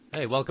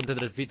Hey, welcome to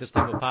the Defeat the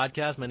Stigma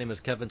podcast. My name is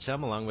Kevin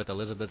Chem, along with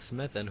Elizabeth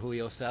Smith and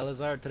Julio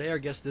Salazar. Today our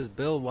guest is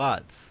Bill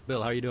Watts.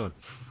 Bill, how are you doing?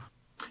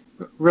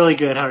 Really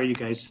good. How are you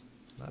guys?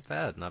 Not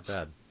bad, not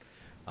bad.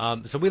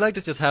 So we like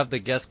to just have the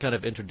guests kind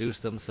of introduce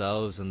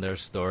themselves and their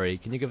story.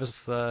 Can you give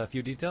us a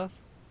few details?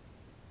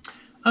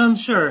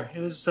 Sure. It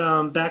was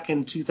back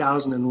in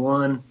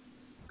 2001.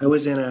 I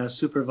was in a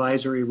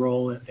supervisory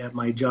role at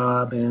my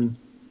job, and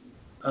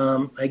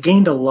I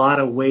gained a lot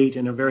of weight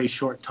in a very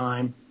short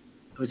time.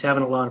 I was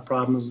having a lot of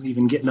problems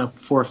even getting up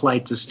 4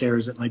 flights of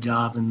stairs at my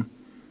job, and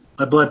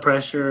my blood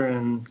pressure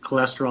and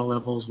cholesterol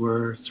levels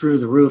were through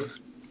the roof.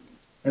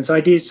 And so I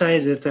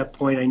decided at that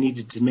point I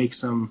needed to make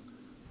some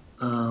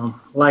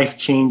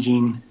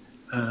life-changing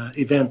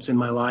events in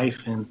my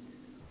life and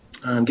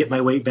get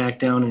my weight back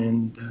down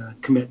and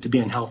commit to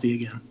being healthy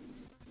again.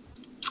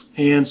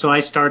 And so I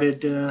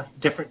started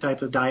different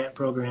type of diet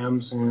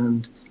programs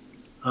and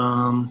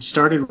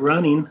started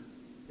running,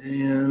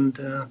 and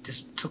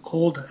just took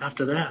hold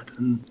after that.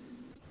 And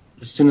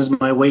as soon as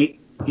my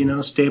weight,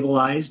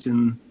 stabilized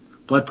and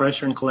blood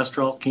pressure and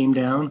cholesterol came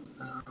down,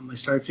 I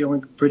started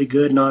feeling pretty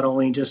good, not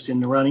only just in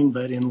the running,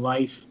 but in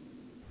life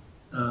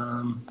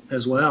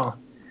as well.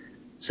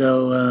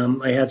 So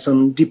I had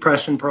some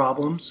depression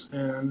problems,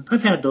 and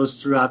I've had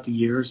those throughout the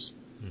years,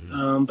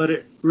 but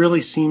it really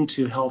seemed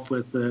to help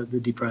with the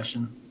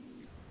depression.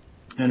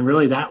 And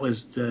really that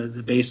was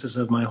the basis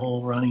of my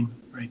whole running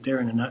right there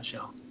in a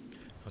nutshell.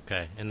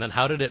 Okay, and then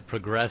how did it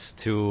progress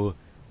to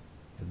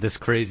this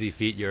crazy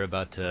feat you're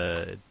about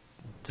to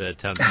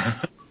attempt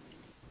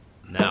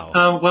now?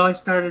 Well, I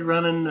started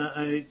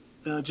running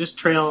just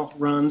trail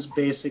runs,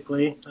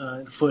 basically,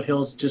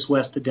 foothills just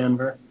west of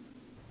Denver.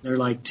 They're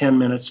like 10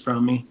 minutes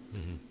from me.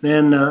 Mm-hmm.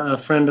 Then a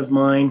friend of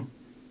mine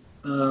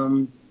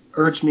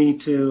urged me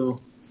to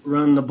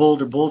run the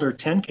Boulder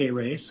 10K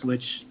race,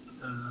 which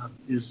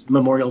is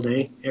Memorial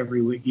Day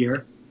every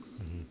year.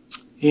 Mm-hmm.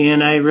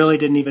 And I really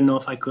didn't even know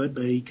if I could,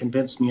 but he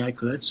convinced me I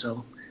could.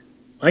 So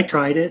I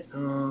tried it.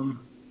 Didn't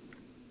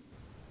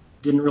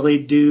really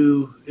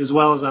do as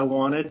well as I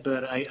wanted,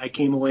 but I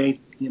came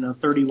away,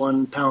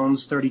 31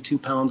 pounds, 32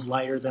 pounds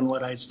lighter than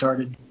what I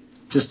started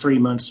just 3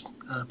 months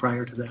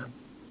prior to that.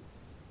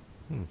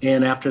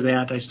 And after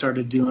that, I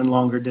started doing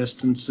longer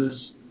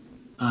distances,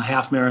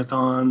 half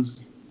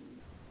marathons,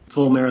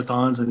 full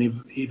marathons,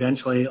 and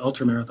eventually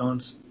ultra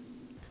marathons.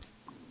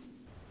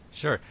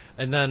 Sure.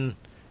 And then,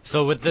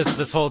 so with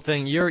this whole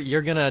thing,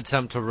 you're gonna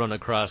attempt to run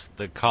across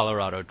the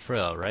Colorado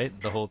Trail, right?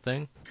 The whole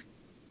thing?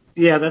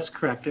 Yeah, that's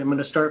correct. I'm going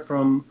to start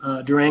from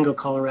Durango,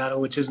 Colorado,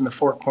 which is in the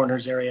Four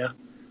Corners area,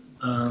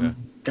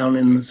 down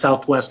in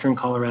southwestern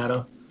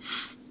Colorado,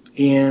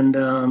 and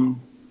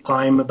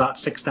climb about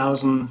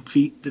 6,000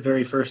 feet the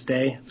very first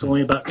day. It's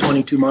only about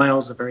 22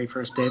 miles the very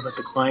first day, but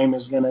the climb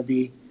is going to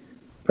be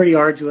pretty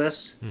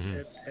arduous,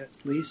 at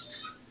least.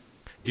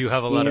 Do you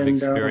have a lot of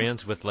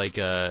experience with,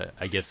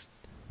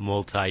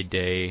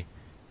 multi-day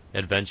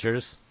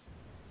adventures?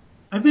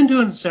 I've been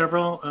doing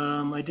several.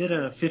 I did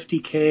a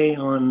 50K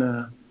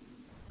on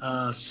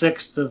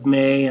 6th of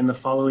May, and the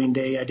following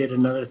day I did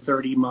another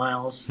 30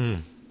 miles,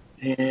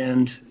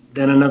 and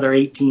then another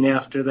 18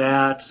 after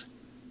that,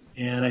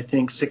 and I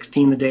think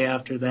 16 the day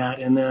after that,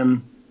 and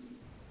then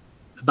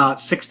about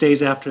 6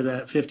 days after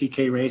that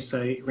 50K race,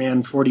 I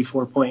ran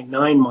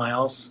 44.9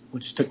 miles,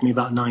 which took me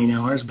about 9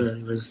 hours, but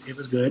it was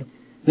good.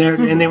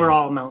 And they were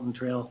all mountain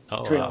trail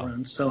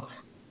runs. So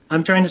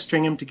I'm trying to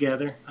string them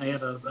together. I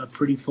have a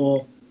pretty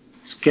full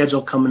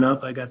schedule coming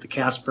up. I got the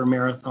Casper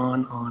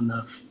Marathon on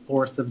the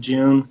 4th of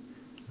June,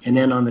 and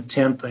then on the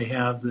 10th I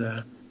have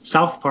the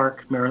South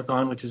Park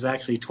Marathon, which is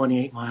actually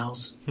 28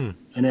 miles. And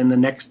then the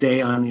next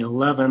day on the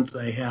 11th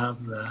I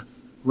have the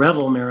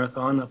Revel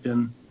Marathon up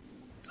in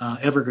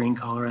Evergreen,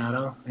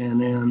 Colorado, and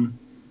then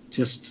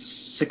just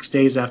 6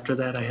 days after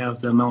that I have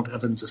the Mount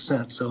Evans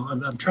Ascent. So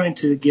I'm trying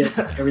to get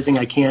everything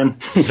I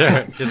can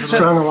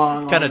strung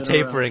along. Kind of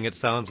tapering, it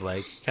sounds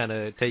like. Kind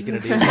of taking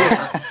it easy.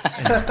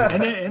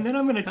 and then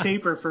I'm going to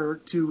taper for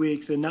 2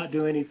 weeks and not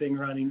do anything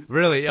running.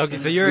 Really? Okay,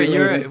 so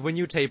you're when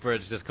you taper,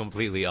 it's just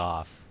completely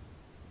off.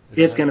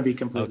 It's going to be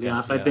completely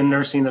off. Yeah. I've been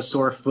nursing a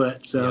sore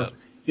foot, so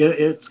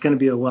it's going to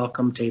be a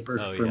welcome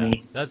taper for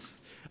me.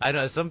 I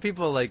know some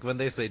people, like, when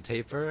they say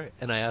taper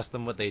and I ask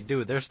them what they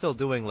do, they're still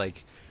doing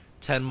like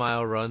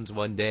 10-mile runs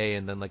one day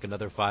and then like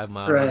another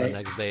 5-mile run the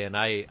next day, and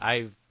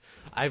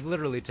I've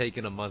literally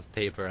taken a month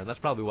taper, and that's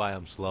probably why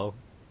I'm slow,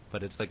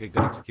 but it's like a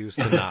good excuse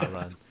to not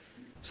run.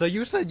 So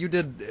you said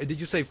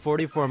did you say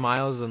 44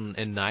 miles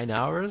in 9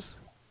 hours?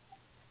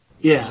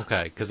 Yeah.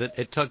 Okay, because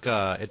it took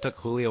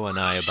Julio and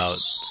I about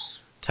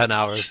 10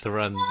 hours to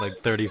run like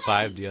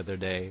 35 the other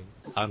day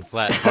on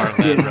flat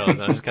farmland roads.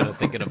 I was kind of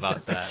thinking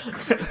about that.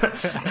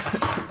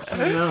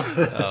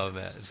 Oh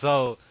man.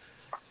 So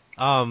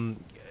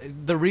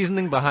the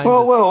reasoning behind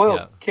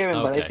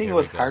Kevin, but I think it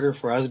was harder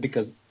for us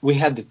because we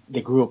had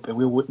the group, and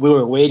we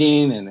were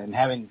waiting and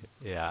having.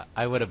 Yeah,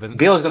 I would have been.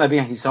 Bill's gonna be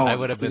on his own. I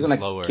would have been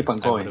slower. Keep on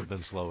going. I would have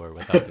been slower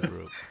without the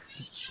group.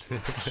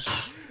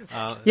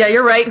 Yeah,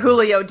 you're right,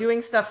 Julio.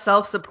 Doing stuff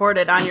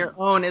self-supported on your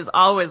own is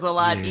always a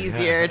lot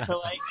easier to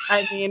like.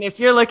 I mean, if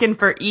you're looking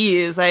for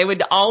ease, I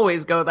would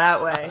always go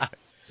that way.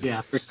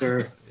 Yeah, for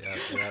sure.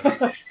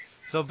 Yeah.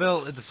 So,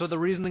 Bill, so the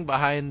reasoning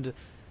behind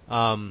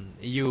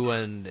you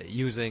and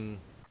using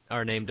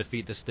our name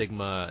Defeat the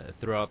Stigma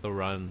throughout the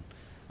run,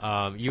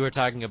 you were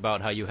talking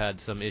about how you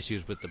had some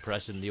issues with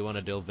depression. Do you want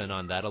to delve in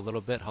on that a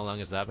little bit? How long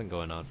has that been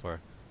going on for?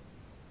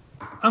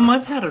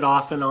 I've had it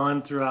off and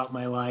on throughout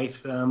my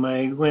life.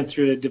 I went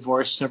through a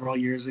divorce several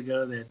years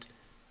ago that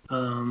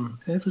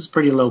it was a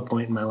pretty low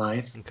point in my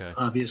life,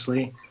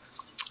 obviously.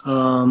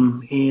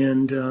 I've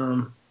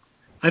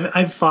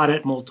fought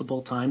it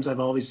multiple times. I've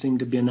always seemed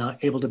to be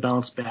able to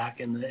bounce back,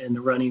 and the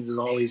running has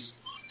always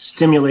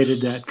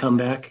stimulated that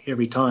comeback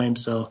every time.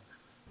 So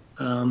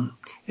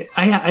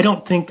I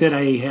don't think that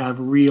I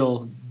have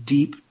real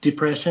deep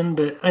depression,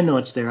 but I know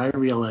it's there. I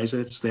realize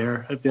that it's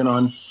there. I've been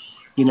on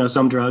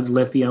some drugs,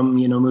 lithium,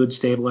 mood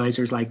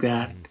stabilizers like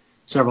that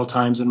several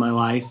times in my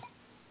life.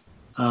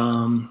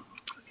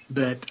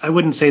 But I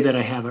wouldn't say that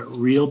I have it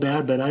real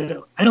bad, but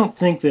I don't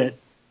think that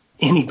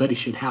anybody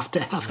should have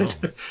to have it.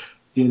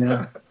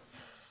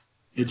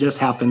 It just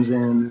happens,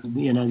 and,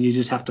 you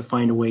just have to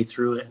find a way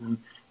through it. And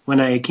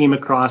when I came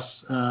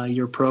across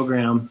your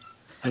program,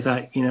 I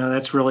thought,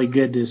 that's really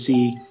good to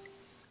see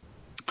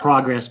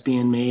progress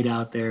being made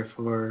out there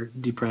for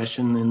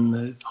depression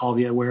and all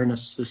the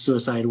awareness, the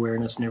suicide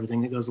awareness and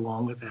everything that goes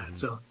along with that.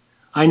 So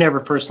I never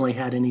personally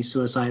had any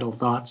suicidal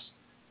thoughts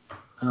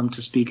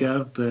to speak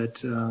of,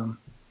 but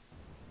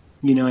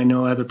I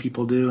know other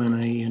people do,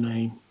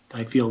 and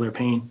I feel their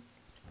pain.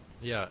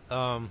 Yeah.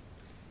 I'm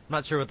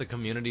not sure what the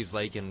community's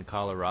like in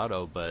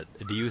Colorado, but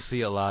do you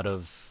see a lot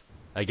of,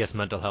 I guess,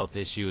 mental health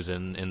issues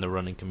in the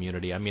running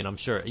community? I mean, I'm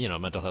sure,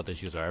 mental health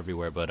issues are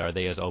everywhere, but are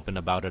they as open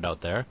about it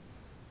out there?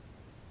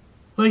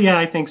 Well, yeah,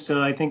 I think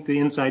so. I think the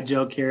inside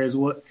joke here is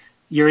what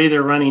you're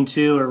either running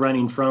to or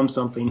running from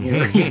something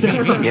here.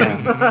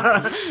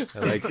 Yeah. I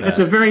like that. It's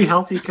a very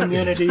healthy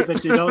community,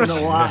 but you don't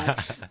know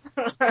why.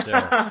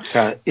 Sure.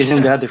 God,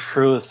 isn't that the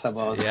truth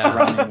about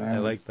running? Man? I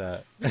like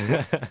that.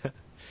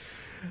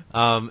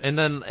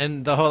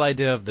 And the whole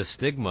idea of the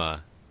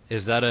stigma,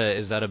 is that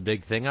a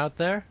big thing out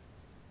there?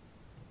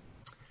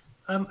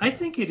 I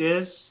think it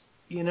is.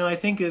 I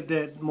think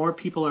that more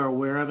people are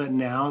aware of it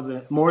now,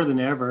 that more than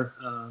ever.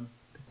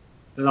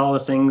 That all the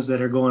things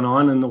that are going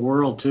on in the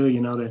world too,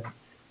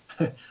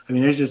 that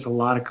there's just a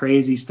lot of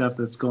crazy stuff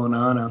that's going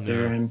on out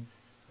there, and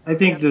I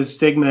think the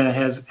stigma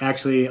has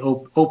actually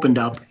opened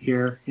up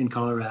here in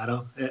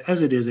Colorado,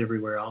 as it is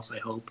everywhere else, I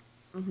hope.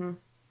 Mm-hmm.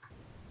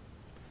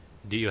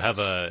 Do you have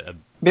a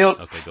Bill?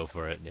 Okay, go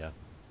for it. Yeah.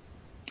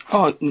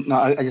 Oh no,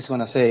 I just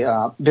want to say,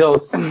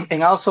 Bill,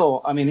 and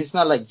also, it's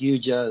not like you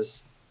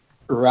just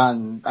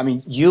run.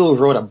 You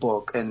wrote a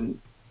book, and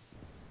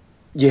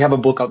you have a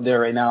book out there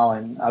right now,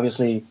 and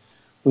obviously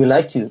we'd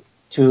like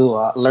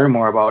to learn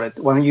more about it.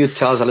 Why don't you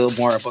tell us a little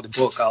more about the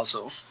book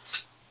also?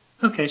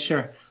 Okay,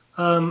 sure.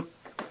 Well,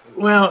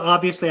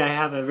 obviously I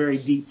have a very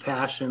deep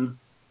passion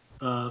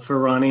for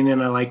running,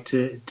 and I like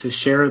to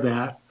share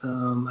that.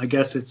 I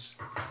guess it's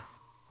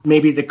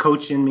maybe the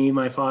coach in me.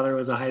 My father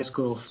was a high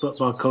school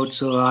football coach,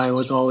 so I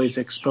was always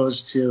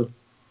exposed to,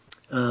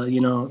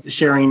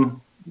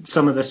 sharing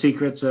some of the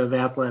secrets of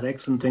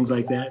athletics and things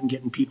like that and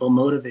getting people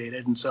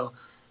motivated. And so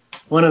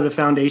one of the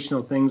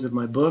foundational things of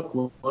my book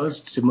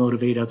was to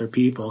motivate other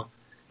people,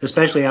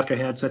 especially after I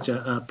had such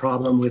a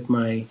problem with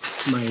my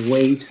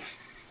weight,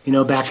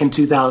 back in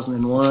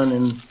 2001,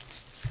 and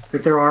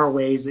that there are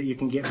ways that you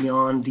can get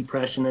beyond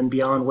depression and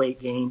beyond weight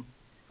gain.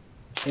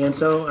 And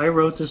so I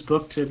wrote this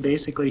book to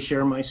basically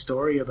share my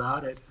story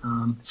about it.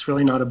 It's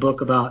really not a book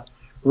about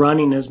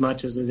running as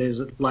much as it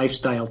is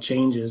lifestyle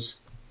changes,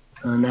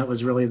 and that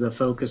was really the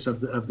focus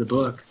of the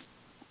book.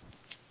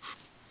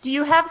 Do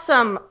you have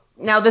some?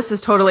 Now, this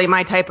is totally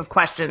my type of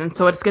question,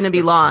 so it's going to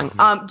be long.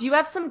 Do you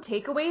have some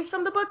takeaways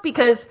from the book?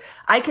 Because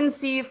I can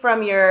see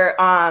from your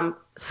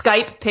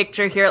Skype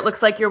picture here, it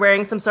looks like you're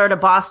wearing some sort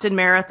of Boston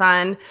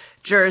Marathon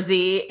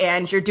jersey,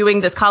 and you're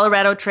doing this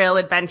Colorado Trail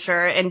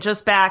adventure. And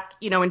just back,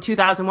 in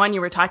 2001, you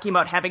were talking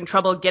about having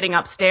trouble getting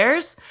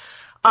upstairs.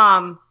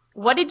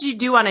 What did you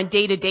do on a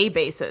day-to-day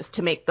basis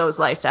to make those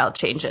lifestyle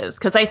changes?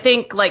 Because I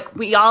think,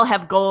 we all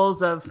have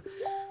goals of,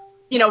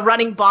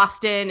 running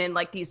Boston and,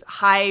 these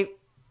high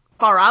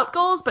far out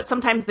goals, but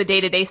sometimes the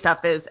day-to-day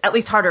stuff is at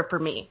least harder for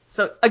me.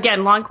 So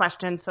again, long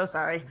question, so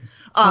sorry.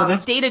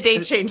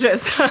 Day-to-day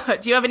changes.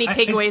 Do you have any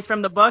takeaways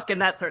from the book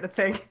and that sort of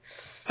thing?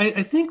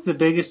 I think the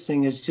biggest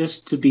thing is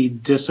just to be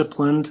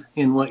disciplined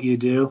in what you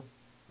do.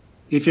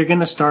 If you're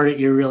going to start it,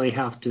 you really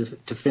have to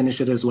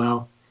finish it as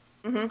well.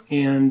 Mm-hmm.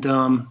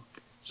 And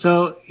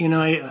so,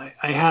 I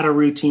had a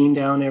routine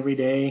down every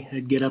day.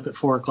 I'd get up at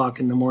 4 o'clock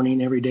in the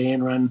morning every day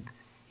and run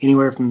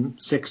anywhere from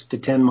 6 to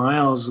 10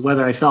 miles,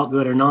 whether I felt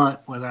good or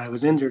not, whether I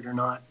was injured or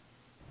not.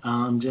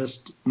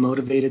 Just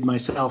motivated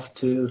myself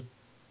to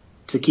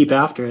keep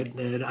after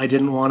it. I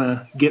didn't want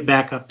to get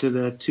back up to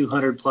the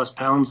 200 plus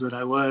pounds that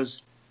I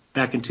was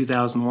back in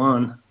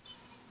 2001.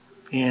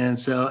 And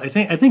so I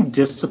think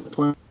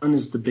discipline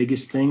is the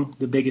biggest thing,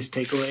 the biggest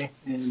takeaway,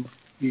 and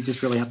you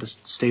just really have to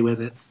stay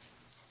with it.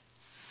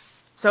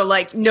 So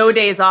like no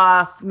days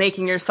off,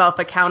 making yourself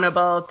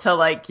accountable to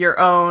like your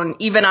own,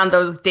 even on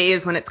those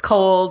days when it's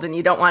cold and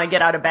you don't want to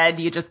get out of bed,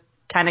 you just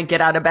kind of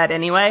get out of bed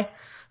anyway.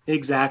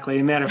 Exactly.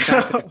 As a matter of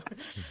fact,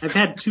 I've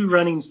had 2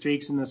 running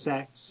streaks in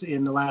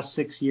the last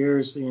 6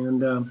 years,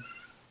 and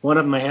one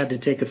of them I had to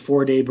take a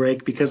 4-day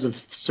break because of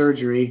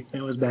surgery.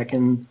 That was back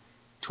in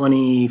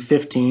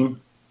 2015.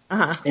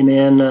 Uh-huh. And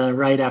then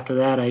right after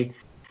that, I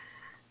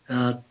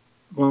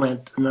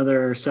went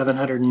another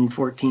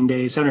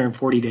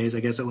 740 days, I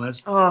guess it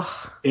was.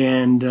 Oh.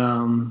 And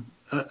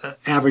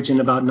averaging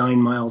about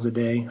 9 miles a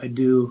day. I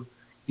do,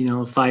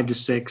 5 to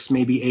 6,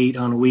 maybe 8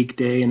 on a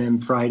weekday, and then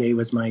Friday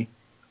was my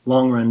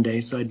long run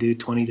day, so I do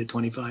 20 to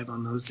 25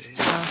 on those days.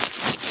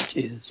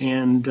 Jesus.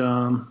 And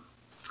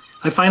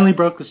I finally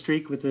broke the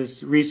streak with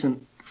this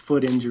recent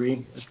foot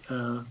injury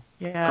a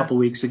couple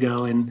weeks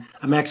ago, and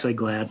I'm actually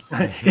glad.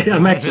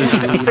 I'm actually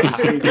glad the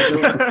streak is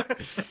over.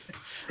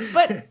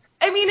 But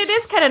I mean, it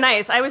is kind of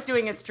nice. I was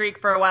doing a streak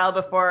for a while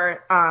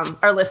before.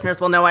 Our listeners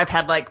will know I've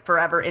had like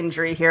forever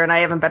injury here, and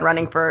I haven't been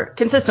running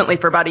consistently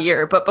for about a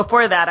year. But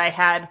before that,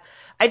 I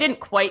didn't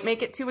quite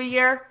make it to a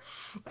year.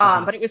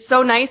 But it was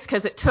so nice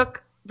because it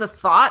took the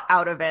thought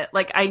out of it.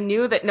 Like I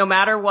knew that no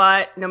matter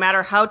what, no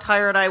matter how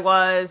tired I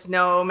was,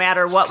 no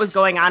matter what was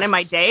going on in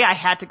my day, I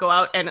had to go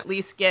out and at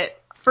least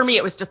for me,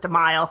 it was just a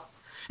mile.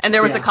 And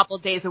there was a couple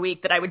of days a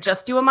week that I would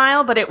just do a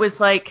mile, but it was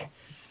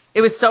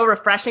so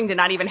refreshing to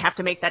not even have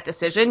to make that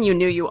decision. You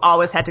knew you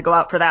always had to go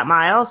out for that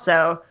mile.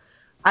 So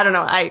I don't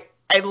know. I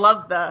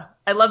love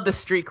the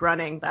streak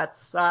running.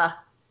 That's,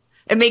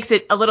 it makes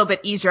it a little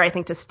bit easier, I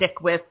think, to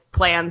stick with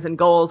plans and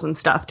goals and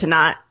stuff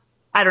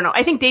I don't know.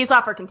 I think days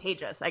off are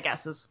contagious, I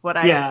guess, is what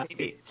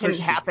maybe can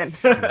happen.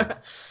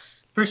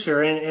 For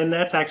sure. And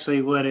that's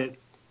actually what it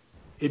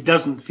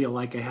doesn't feel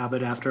like a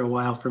habit after a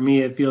while. For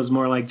me, it feels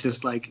more like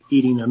just like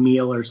eating a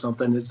meal or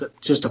something. It's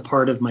just a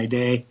part of my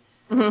day.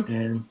 Mm-hmm.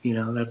 And,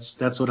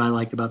 that's what I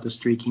liked about the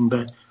streaking.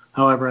 But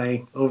however,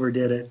 I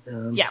overdid it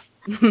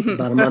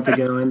about a month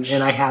ago,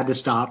 and I had to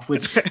stop,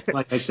 which,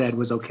 like I said,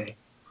 was okay.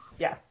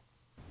 Yeah.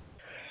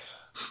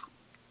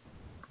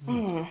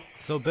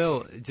 So,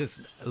 Bill, just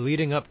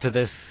leading up to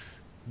this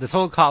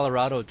whole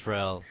Colorado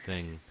Trail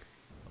thing,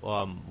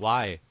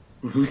 why?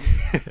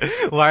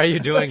 Mm-hmm. Why are you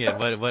doing it?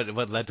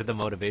 What led to the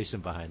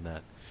motivation behind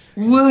that?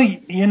 Well,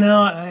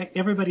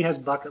 everybody has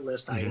bucket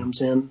list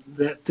items, and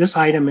this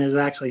item has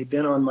actually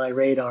been on my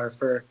radar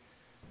for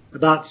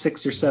about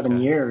 6 or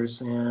 7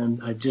 years,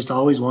 and I've just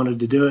always wanted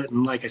to do it.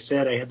 And like I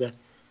said, I had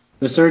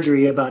the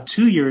surgery about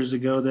 2 years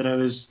ago that I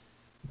was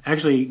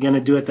actually going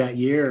to do it that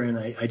year, and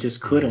I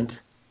just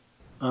couldn't.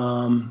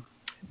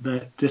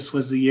 But this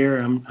was the year.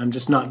 I'm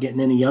just not getting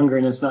any younger,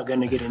 and it's not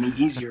going to get any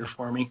easier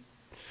for me.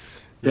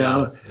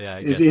 So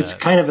it's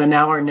kind of a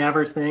now or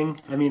never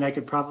thing. I mean, I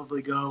could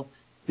probably go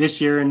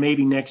this year and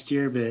maybe next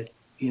year, but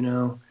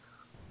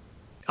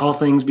all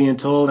things being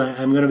told,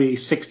 I'm going to be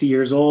 60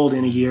 years old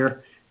in a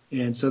year,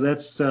 and so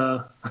that's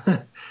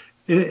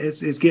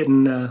it's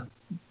getting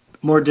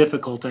more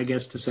difficult, I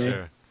guess, to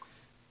say,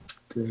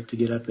 to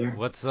get up there.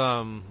 What's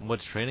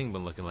training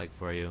been looking like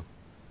for you?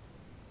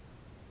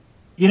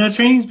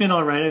 Training's been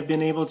all right. I've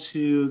been able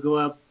to go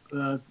up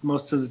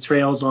most of the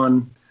trails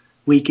on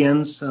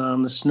weekends.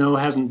 The snow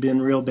hasn't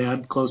been real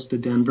bad close to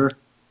Denver,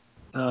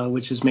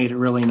 which has made it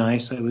really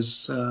nice. I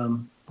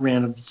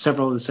ran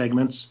several of the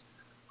segments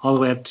all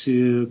the way up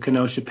to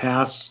Kenosha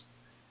Pass,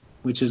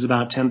 which is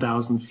about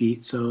 10,000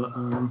 feet.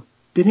 So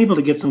been able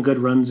to get some good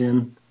runs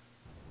in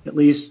at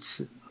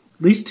least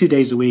 2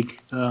 days a week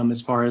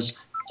as far as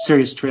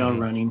serious trail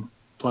running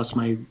plus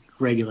my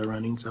regular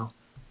running. So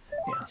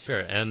yeah. Sure.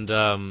 And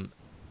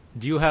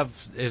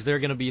is there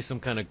going to be some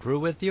kind of crew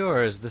with you,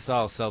 or is this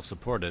all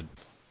self-supported?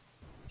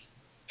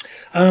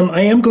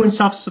 I am going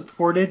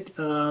self-supported,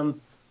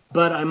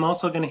 but I'm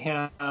also going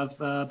to have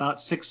about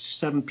 6 or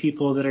 7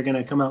 people that are going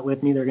to come out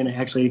with me. They're going to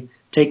actually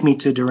take me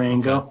to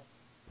Durango.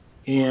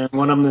 Okay. And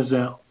one of them is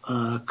a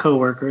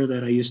coworker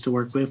that I used to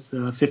work with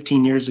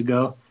 15 years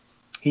ago.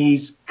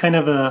 He's kind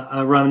of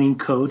a running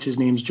coach. His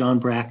name's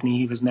John Brackney.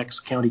 He was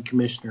next county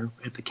commissioner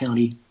at the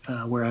county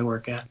where I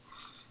work at.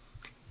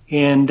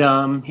 And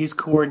he's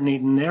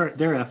coordinating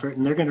their effort,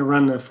 and they're going to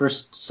run the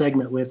first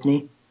segment with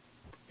me.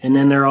 And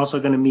then they're also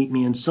going to meet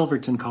me in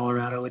Silverton,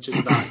 Colorado, which is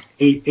about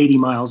 80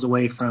 miles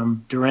away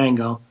from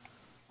Durango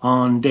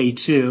on day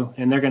 2,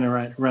 and they're going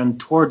to run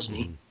towards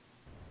me.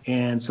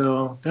 And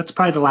so that's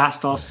probably the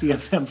last I'll see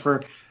of them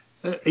for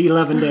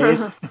 11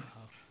 days.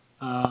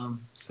 And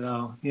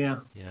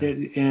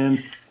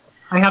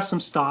I have some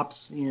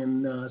stops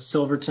in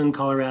Silverton,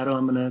 Colorado.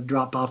 I'm going to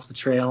drop off the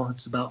trail.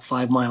 It's about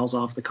 5 miles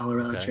off the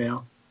Colorado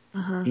Trail.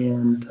 Uh-huh.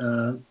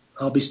 And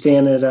I'll be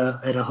staying at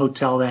a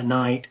hotel that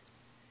night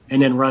and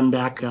then run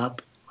back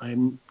up.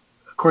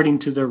 According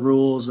to the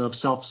rules of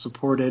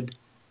self-supported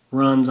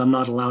runs, I'm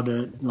not allowed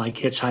to like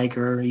hitchhike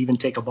or even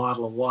take a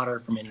bottle of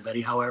water from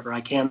anybody. However, I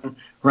can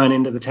run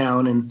into the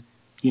town and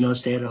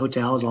stay at a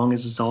hotel as long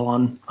as it's all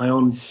on my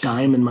own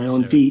dime and my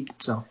own feet.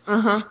 So.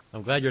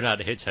 I'm glad you're not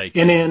hitchhiking.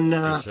 And then.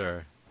 For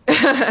sure.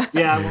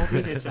 Yeah, I won't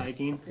be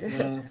hitchhiking.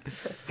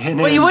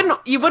 Well,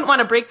 you wouldn't want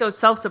to break those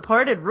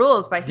self-supported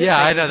rules by hitchhiking.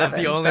 Yeah, I know. That's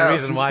the only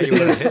reason why you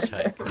wouldn't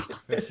hitchhike.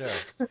 For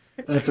sure.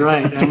 That's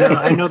right.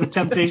 I know the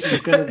temptation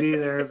is going to be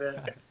there,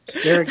 but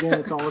there again,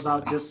 it's all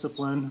about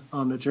discipline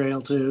on the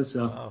trail too.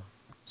 So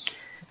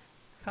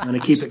I'm going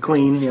to keep it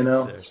clean,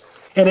 Sure.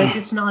 And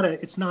it's not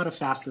a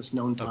fastest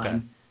known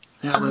time.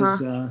 Okay. That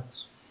was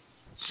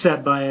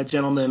set by a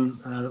gentleman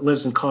that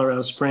lives in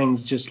Colorado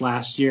Springs just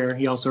last year.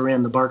 He also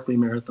ran the Barkley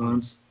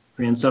Marathons,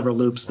 ran several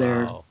loops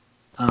there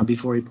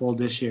before he pulled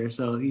this year.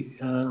 So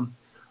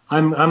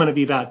I'm going to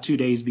be about 2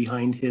 days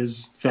behind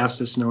his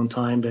fastest known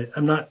time, but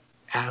I'm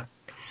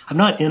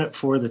not in it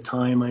for the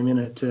time. I'm in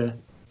it to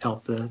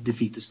help the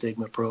Defeat the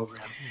Stigma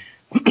program.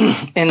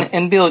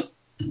 And Bill,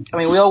 I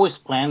mean, we always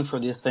plan for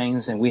these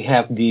things, and we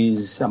have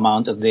these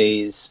amount of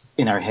days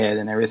in our head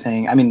and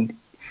everything. I mean,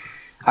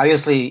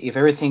 obviously, if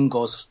everything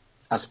goes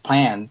as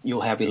planned,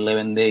 you'll have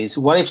 11 days.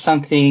 What if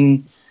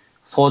something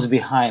falls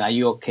behind? Are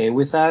you okay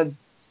with that?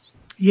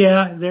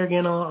 Yeah, there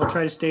again, I'll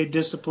try to stay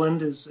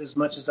disciplined as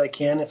much as I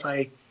can. If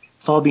I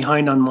fall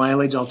behind on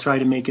mileage, I'll try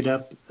to make it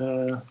up,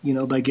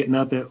 by getting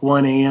up at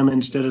 1 a.m.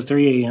 instead of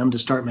 3 a.m. to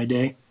start my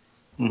day.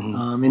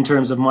 Mm-hmm. In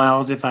terms of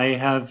miles, if I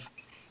have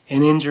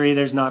an injury,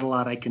 there's not a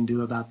lot I can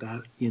do about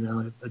that.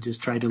 I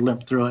just try to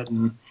limp through it.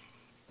 And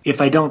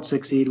if I don't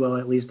succeed, well,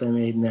 at least I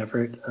made an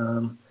effort.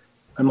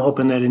 I'm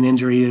hoping that an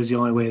injury is the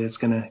only way that's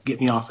going to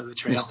get me off of the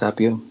trail. Stop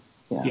you.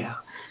 Yeah.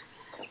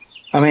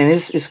 I mean,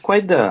 it's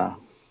quite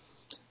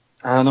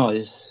I don't know,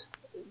 it's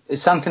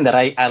something that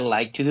I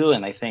like to do,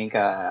 and I think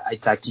I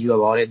talked to you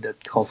about it,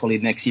 that hopefully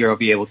next year I'll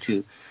be able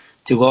to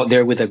go out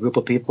there with a group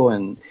of people,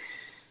 and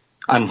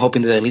I'm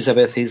hoping that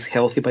Elizabeth is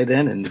healthy by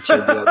then and she'll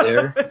be out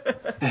there.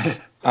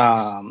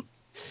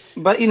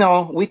 But,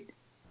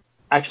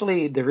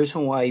 actually, the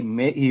reason why I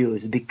met you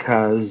is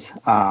because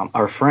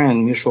our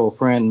mutual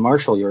friend,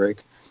 Marshall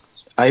Yorick,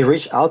 I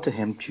reached out to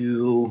him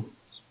to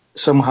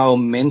somehow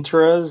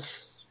mentor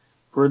us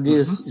for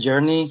this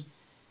journey,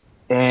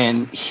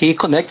 and he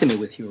connected me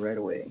with you right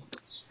away.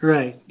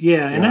 Right.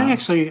 Yeah. And I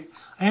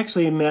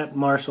actually met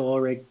Marshall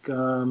Ulrich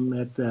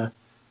at the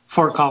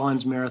Fort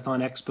Collins Marathon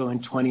Expo in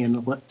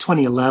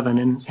 2011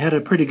 and had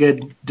a pretty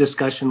good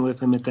discussion with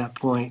him at that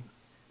point.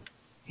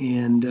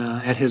 And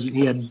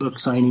he had book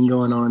signing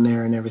going on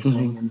there and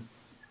everything.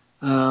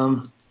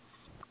 And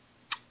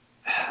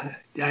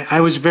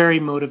I was very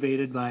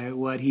motivated by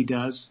what he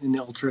does in the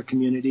ultra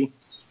community,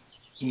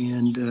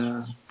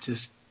 and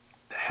just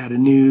had a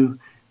new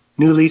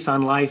lease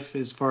on life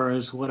as far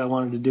as what I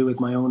wanted to do with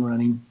my own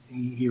running.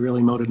 He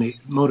really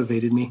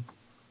motivated me.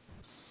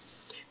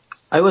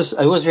 I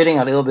was reading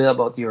a little bit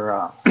about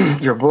your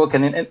your book,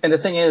 and the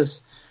thing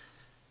is,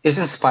 it's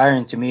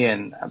inspiring to me,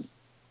 and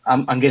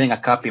I'm getting a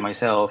copy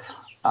myself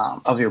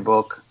of your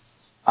book.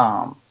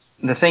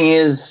 The thing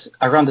is,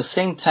 around the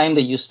same time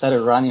that you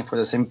started running for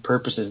the same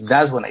purposes,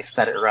 that's when I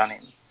started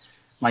running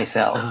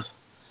myself.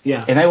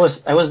 Yeah. And I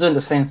was doing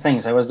the same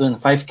things. I was doing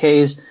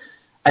 5Ks.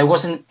 I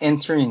wasn't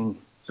entering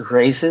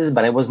races,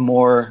 but I was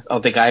more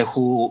of the guy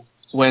who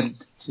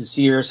went to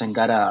Sears and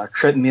got a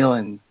treadmill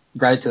and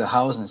brought it to the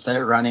house and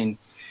started running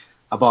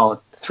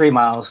about 3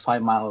 miles,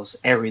 5 miles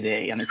every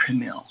day on a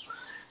treadmill.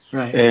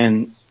 Right.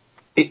 And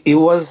it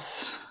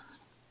was,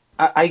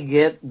 I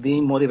get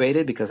being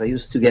motivated because I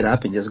used to get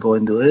up and just go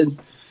and do it.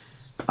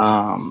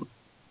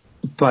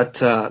 But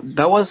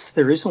that was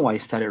the reason why I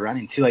started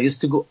running too. I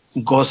used to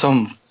go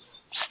some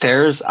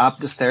stairs, up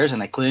the stairs,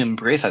 and I couldn't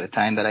breathe at the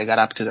time that I got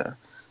up to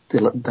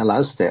the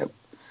last step.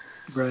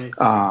 Right.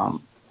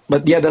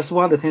 But yeah, that's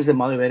one of the things that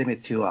motivated me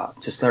to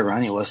start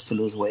running, was to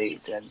lose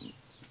weight, and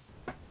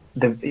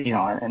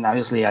and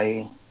obviously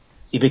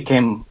it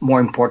became more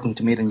important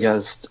to me than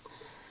just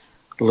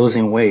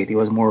losing weight. It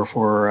was more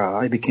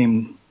for it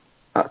became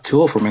a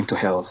tool for mental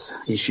health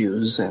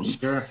issues and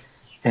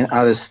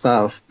other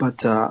stuff. But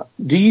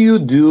do you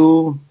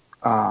do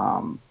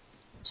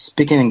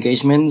speaking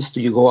engagements? Do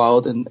you go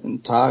out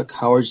and talk?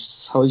 How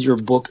is your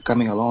book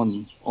coming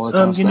along? All that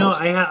kind of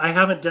stuff? I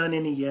haven't done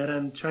any yet.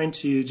 I'm trying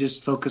to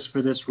just focus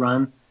for this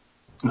run.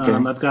 Okay.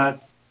 I've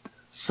got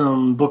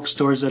some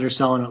bookstores that are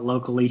selling it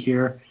locally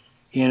here,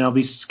 and I'll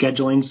be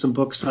scheduling some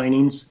book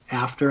signings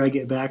after I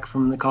get back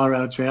from the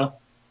Colorado Trail.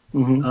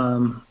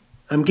 Mm-hmm.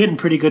 I'm getting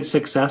pretty good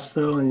success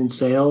though in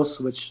sales,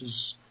 which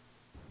is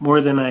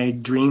more than I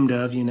dreamed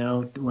of.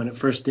 When it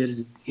first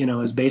did, it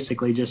was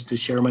basically just to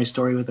share my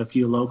story with a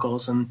few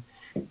locals, and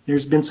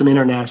there's been some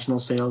international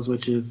sales,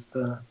 which have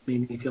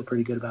made me feel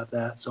pretty good about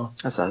that. So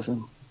that's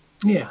awesome.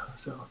 Yeah.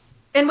 So.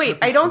 And wait,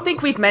 I don't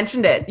think we've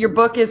mentioned it. Your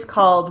book is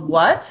called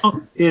what?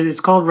 Oh,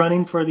 it's called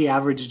Running for the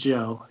Average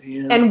Joe.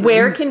 And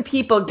where can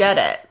people get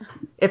it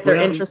if they're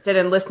interested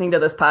in listening to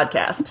this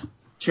podcast?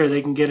 Sure,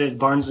 they can get it at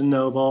Barnes &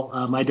 Noble.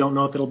 I don't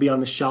know if it'll be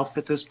on the shelf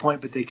at this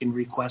point, but they can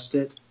request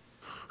it.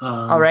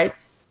 All right.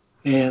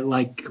 And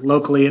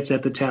locally, it's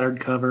at the Tattered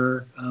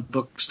Cover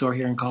bookstore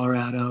here in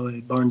Colorado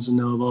at Barnes &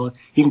 Noble.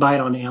 You can buy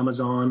it on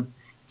Amazon.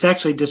 It's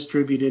actually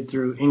distributed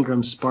through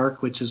Ingram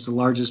Spark, which is the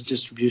largest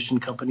distribution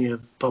company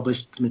of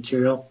published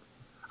material.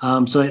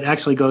 So it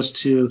actually goes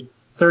to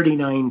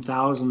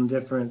 39,000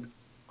 different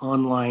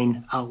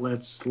online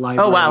outlets,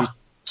 libraries,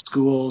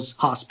 schools,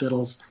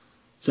 hospitals.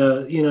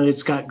 So,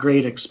 it's got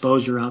great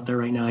exposure out there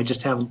right now. I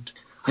just haven't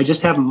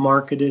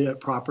marketed it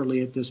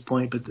properly at this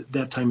point, but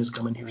that time is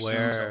coming here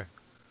soon. So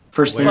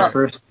first things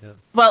first. Yeah.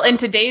 Well, and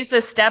today's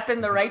a step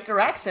in the right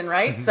direction,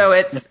 right? So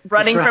it's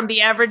running from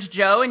the average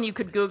Joe, and you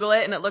could Google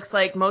it, and it looks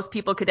like most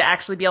people could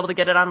actually be able to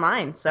get it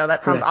online. So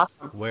that sounds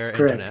awesome. Where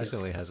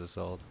internationally has it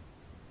sold?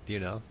 Do you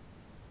know?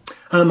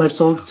 I've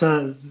sold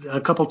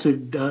a couple to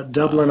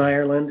Dublin,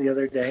 Ireland the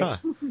other day,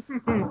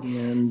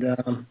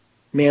 and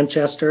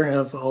Manchester,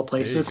 of all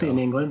places, in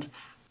England.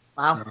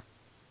 Wow.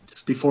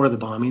 Just before the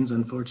bombings,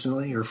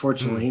 unfortunately, or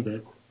fortunately,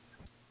 but.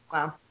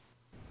 Wow.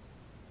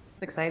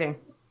 It's exciting.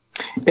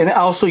 And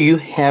also, you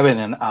have it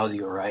in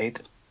audio, right?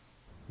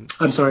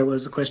 I'm sorry, what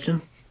was the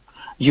question?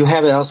 You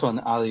have it also on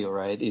audio,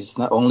 right? It's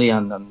not only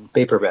on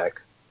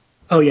paperback.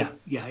 Oh yeah.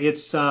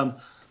 It's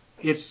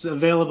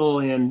available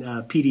in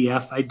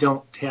PDF. I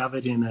don't have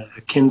it in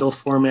a Kindle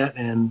format,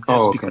 and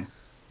that's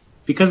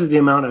because of the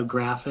amount of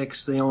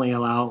graphics. They only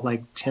allow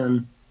like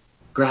 10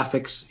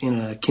 graphics in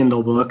a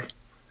Kindle book,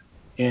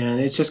 and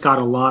it's just got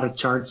a lot of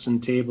charts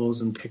and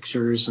tables and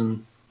pictures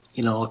and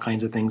all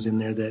kinds of things in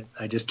there that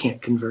I just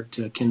can't convert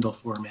to a Kindle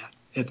format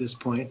at this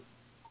point.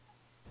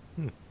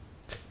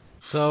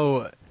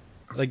 So,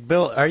 like,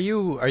 Bill, are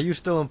you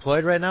still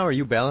employed right now? Are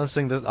you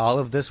balancing all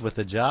of this with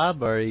a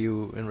job, or are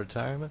you in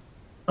retirement?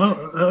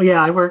 Oh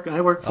yeah, I work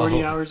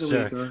 40 hours a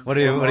week. What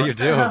do you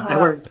do?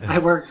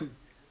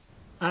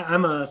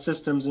 I'm a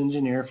systems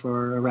engineer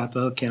for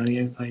Arapahoe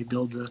County. I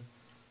build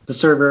the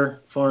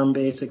server farm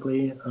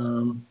basically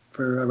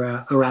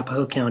for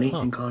Arapahoe County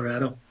in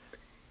Colorado.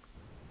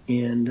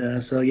 And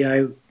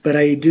but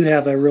I do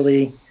have a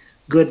really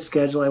good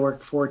schedule. I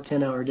work 4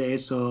 10-hour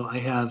days, so I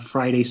have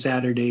Friday,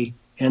 Saturday,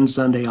 and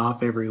Sunday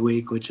off every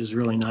week, which is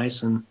really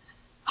nice. And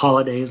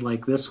holidays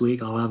like this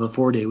week, I'll have a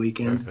 4-day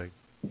weekend. Perfect.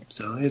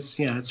 So it works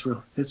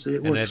out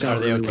really well. Are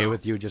they okay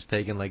with you just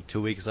taking like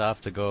 2 weeks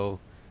off to go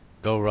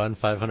run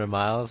 500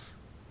 miles?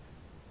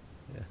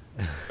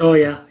 Yeah. Oh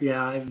yeah.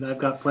 I've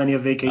got plenty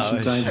of vacation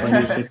time,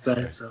 plenty of sick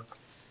time. So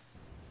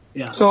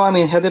yeah. So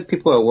have the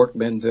people at work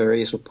been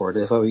very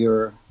supportive of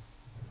your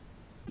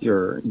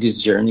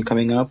this journey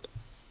coming up?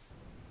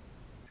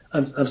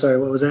 I'm sorry.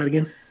 What was that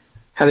again?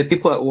 Have the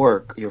people at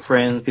work, your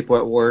friends, people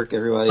at work,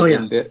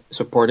 everybody been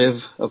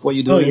supportive of what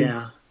you're doing?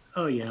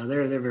 Oh yeah.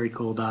 They're very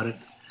cool about it.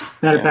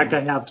 Matter of fact,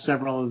 I have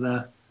several of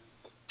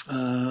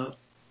the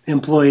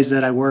employees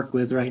that I work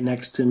with right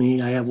next to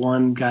me. I have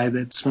one guy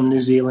that's from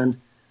New Zealand,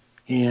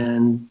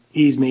 and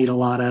he's made a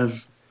lot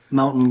of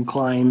mountain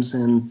climbs,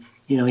 and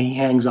he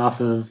hangs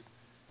off of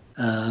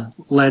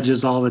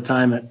ledges all the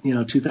time at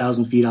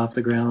 2,000 feet off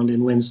the ground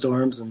in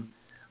windstorms. And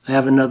I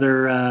have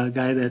another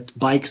guy that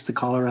bikes the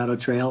Colorado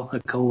Trail, a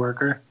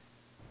coworker,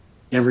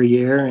 every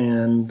year,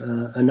 and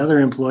another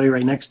employee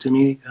right next to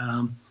me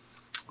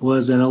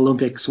was an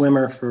Olympic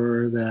swimmer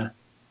for the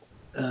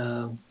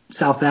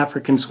South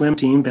African swim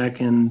team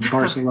back in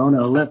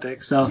Barcelona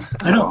Olympics. So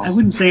I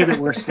wouldn't say that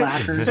we're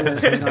slackers.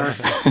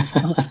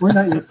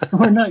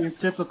 We're not your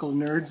typical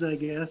nerds, I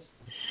guess.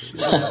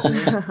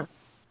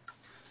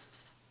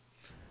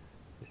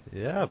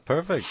 Yeah,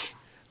 perfect.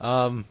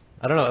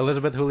 I don't know,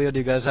 Elizabeth, Julio, do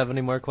you guys have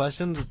any more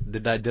questions?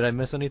 Did I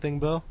miss anything,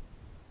 Bill?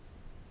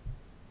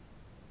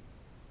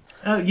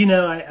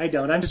 I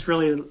don't. I'm just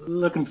really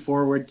looking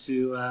forward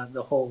to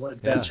the whole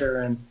adventure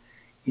and,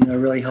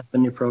 really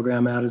helping your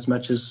program out as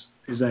much as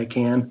I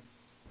can.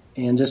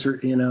 And just,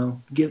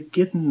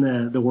 getting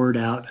the word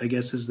out, I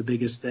guess, is the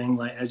biggest thing.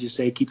 Like, as you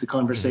say, keep the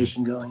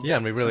conversation going. Yeah,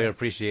 and we really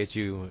appreciate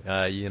you,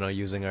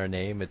 using our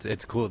name.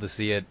 It's cool to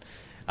see it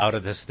out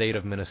of the state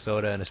of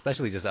Minnesota, and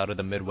especially just out of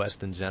the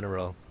Midwest in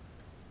general.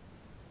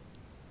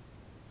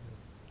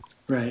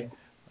 Right.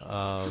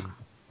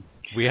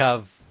 We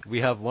have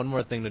one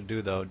more thing to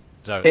do, though.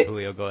 Sorry,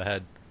 Julio, go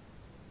ahead.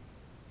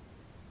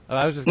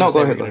 I was just going to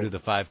say we're going to do the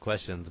 5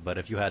 questions, but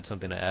if you had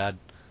something to add.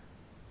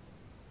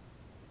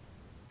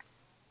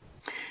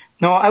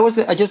 No, I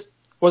just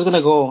was going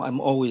to go.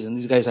 I'm always, and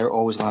these guys are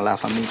always going to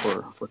laugh at me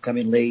for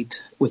coming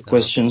late with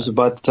questions.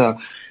 But,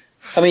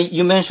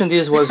 you mentioned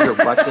this was your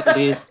bucket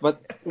list,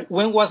 but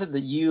when was it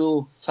that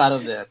you thought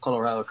of the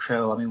Colorado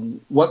Trail?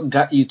 What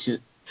got you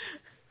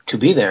to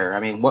be there?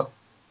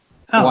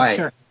 Why?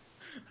 Sure.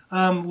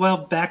 Well,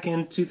 back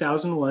in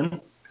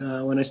 2001,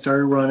 when I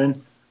started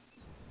running,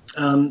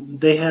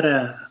 they had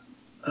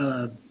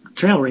a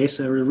trail race,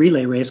 a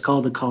relay race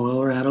called the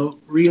Colorado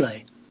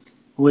Relay,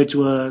 which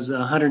was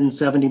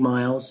 170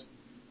 miles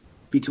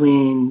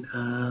between,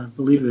 I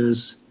believe it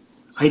was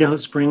Idaho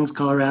Springs,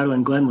 Colorado,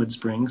 and Glenwood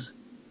Springs.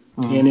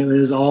 Mm-hmm. And it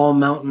was all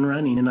mountain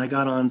running. And I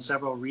got on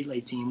several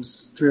relay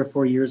teams 3 or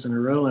 4 years in a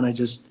row, and I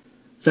just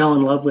fell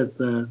in love with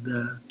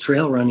the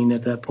trail running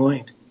at that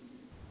point.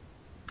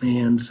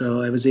 And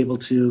so I was able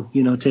to,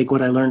 take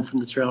what I learned from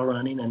the trail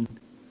running and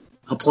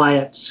apply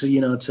it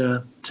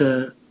to,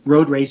 to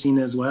road racing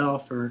as well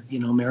for,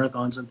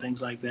 marathons and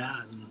things like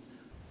that, and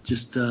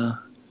just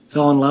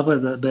fell in love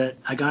with it. But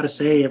I got to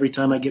say, every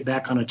time I get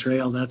back on a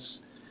trail,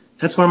 that's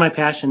where my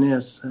passion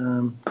is.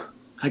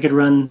 I could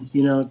run,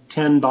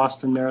 10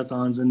 Boston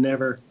marathons and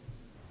never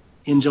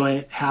enjoy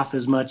it half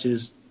as much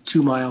as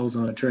 2 miles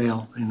on a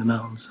trail in the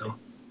mountains. So.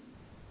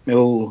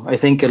 Oh, I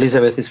think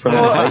Elizabeth is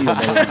probably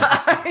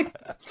fight you.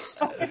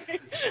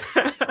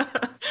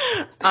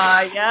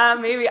 Yeah,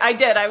 maybe I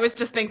did. I was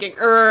just thinking,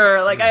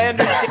 I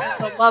understand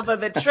the love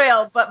of the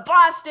trail, but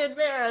Boston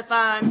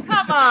Marathon,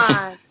 come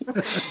on.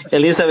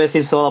 Elizabeth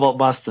is all about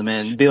Boston,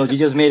 man. Bill, you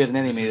just made an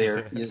enemy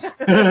there. You're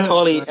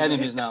totally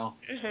enemies now.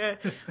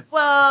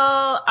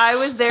 Well, I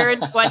was there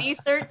in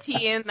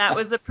 2013. That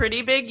was a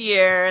pretty big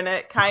year, and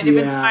it kind of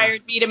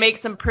inspired me to make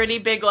some pretty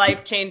big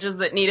life changes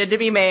that needed to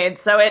be made.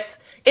 So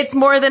it's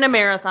more than a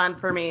marathon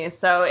for me.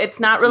 So it's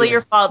not really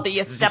your fault that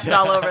you stepped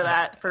all over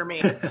that for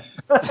me.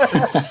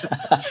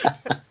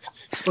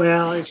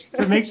 Well, if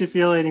it makes you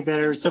feel any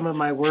better, some of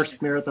my worst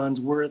marathons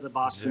were the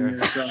Boston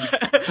Marathon.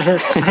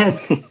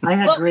 I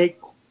had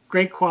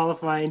great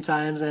qualifying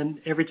times, and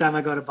every time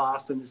I go to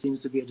Boston, it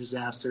seems to be a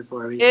disaster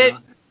for me.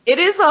 It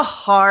is a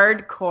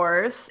hard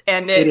course,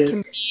 and it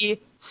can be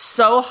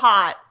so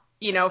hot,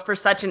 for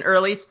such an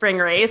early spring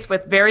race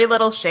with very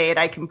little shade.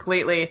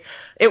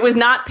 It was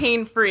not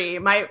pain-free.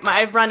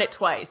 I've run it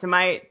twice,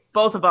 and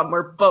both of them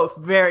were both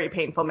very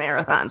painful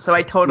marathons, so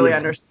I totally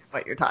understand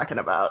what you're talking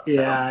about. So.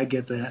 Yeah, I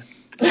get that.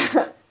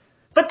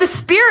 But the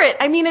spirit,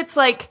 I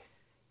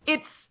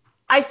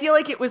feel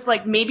like it was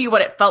like maybe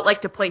what it felt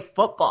like to play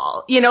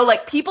football.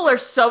 People are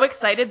so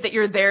excited that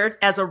you're there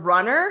as a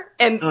runner,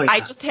 and I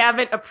just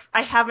haven't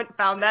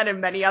found that in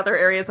many other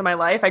areas of my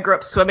life. I grew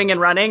up swimming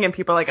and running, and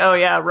people are like, oh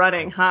yeah,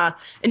 running, huh?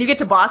 And you get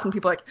to Boston,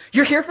 people are like,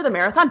 you're here for the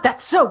marathon?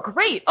 That's so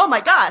great. Oh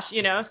my gosh,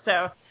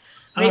 so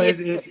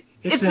maybe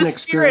it's the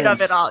spirit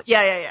of it all.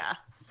 Yeah.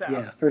 So.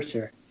 Yeah, for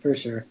sure.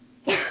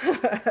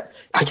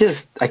 I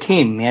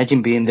can't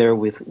imagine being there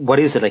with, what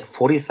is it, like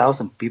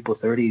 40,000 people,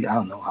 30, I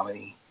don't know how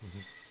many.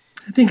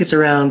 I think it's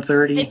around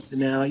 30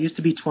 now. It used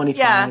to be 25.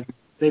 Yeah.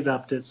 They've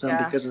upped it some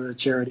because of the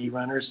charity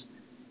runners.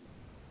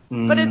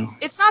 But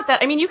it's not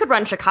that. You could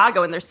run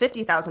Chicago and there's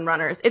 50,000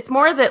 runners. It's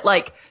more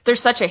that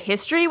there's such a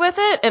history with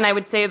it, and I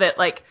would say that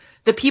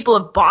the people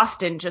of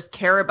Boston just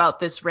care about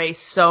this race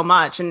so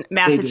much, and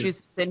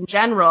Massachusetts in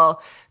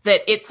general,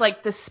 that it's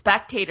the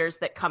spectators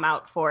that come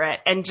out for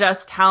it, and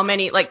just how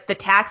many, the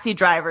taxi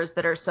drivers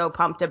that are so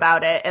pumped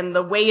about it, and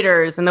the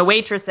waiters and the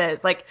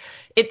waitresses,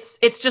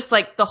 it's just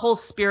the whole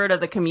spirit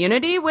of the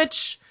community,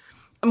 which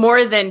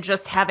more than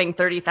just having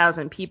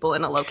 30,000 people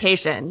in a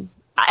location,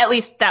 at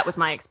least that was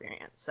my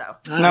experience. So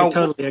I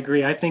totally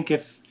agree. I think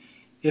if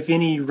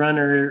any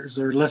runners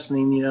are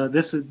listening,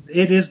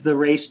 it is the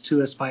race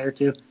to aspire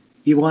to.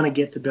 You want to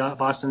get to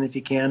Boston if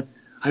you can.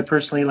 I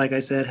personally, like I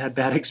said, had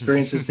bad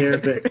experiences there,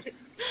 but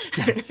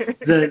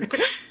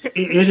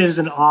it is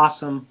an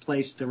awesome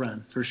place to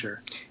run for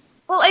sure.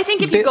 Well, I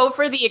think if you go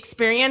for the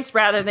experience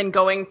rather than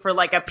going for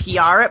a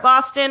PR at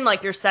Boston,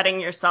 you're setting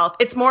yourself,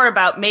 it's more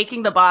about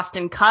making the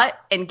Boston cut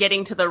and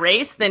getting to the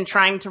race than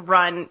trying to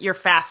run your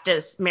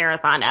fastest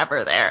marathon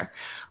ever there.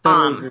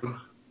 And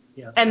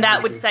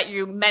that would set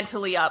you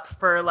mentally up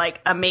for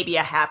maybe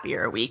a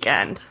happier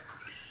weekend.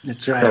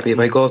 That's right. If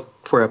I go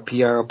for a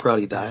PR, I'll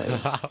probably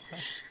die.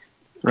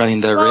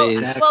 Running the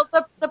race. Well,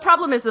 the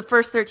problem is the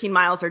first 13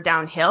 miles are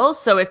downhill,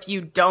 so if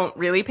you don't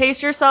really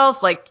pace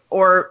yourself,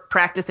 or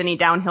practice any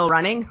downhill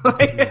running,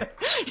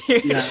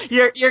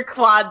 your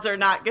quads are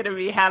not going to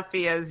be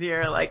happy as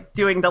you're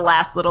doing the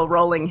last little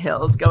rolling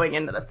hills going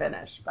into the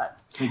finish. But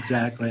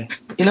exactly.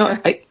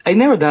 I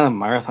never done a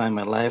marathon in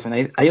my life, and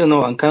I don't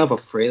know. I'm kind of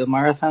afraid of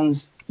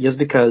marathons just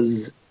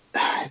because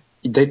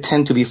they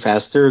tend to be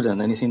faster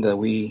than anything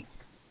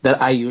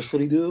that I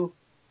usually do.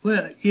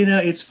 Well,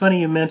 it's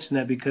funny you mention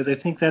that, because I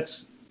think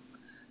that's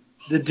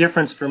the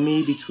difference for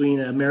me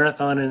between a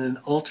marathon and an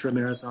ultra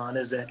marathon,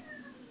 is that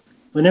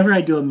whenever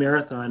I do a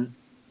marathon,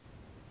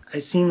 I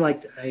seem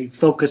like I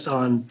focus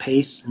on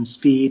pace and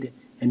speed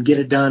and get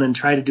it done and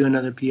try to do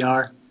another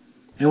PR.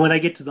 And when I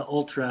get to the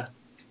ultra,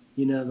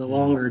 the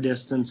longer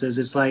distances,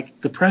 it's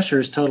the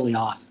pressure is totally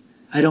off.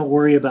 I don't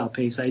worry about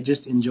pace. I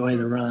just enjoy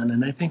the run.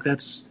 And I think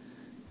that's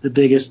the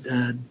biggest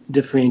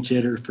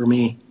differentiator for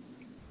me.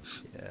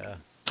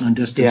 On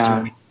distance.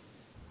 Yeah,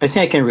 I think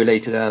I can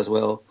relate to that as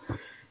well.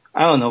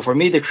 I don't know. For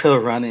me, the trail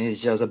running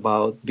is just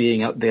about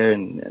being out there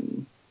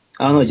and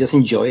I don't know, just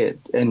enjoy it.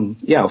 And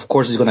yeah, of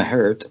course it's gonna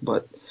hurt,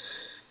 but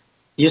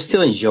you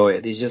still enjoy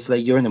it. It's just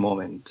you're in the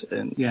moment.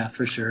 And yeah,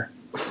 for sure.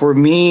 For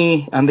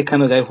me, I'm the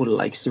kind of guy who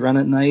likes to run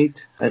at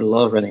night. I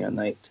love running at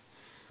night.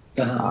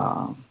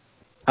 I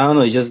don't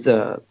know. It's just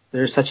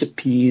there's such a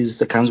peace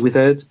that comes with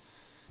it.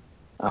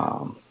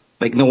 No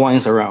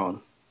one's around.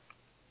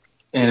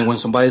 And when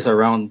somebody's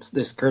around,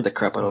 they scare the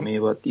crap out of me.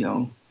 But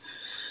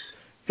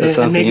that's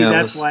and maybe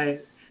else.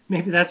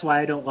 that's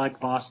why I don't like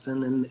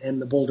Boston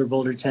and the Boulder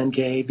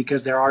 10K,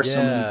 because there are so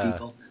many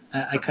people.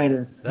 I kind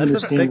of understand.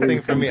 That's a big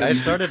thing for me.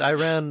 I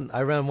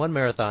ran one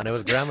marathon. It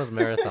was Grandma's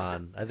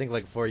marathon. I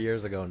think 4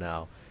 years ago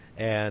now.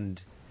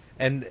 and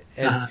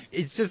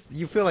it's just,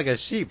 you feel like a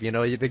sheep, you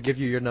know. They give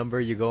you your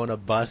number, you go on a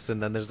bus,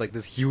 and then there's like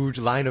this huge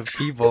line of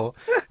people,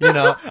 you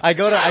know. I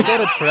go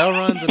to trail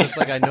runs, and it's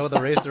like I know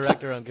the race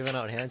director, I'm giving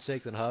out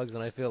handshakes and hugs,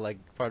 and I feel like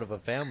part of a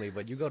family.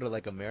 But you go to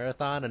like a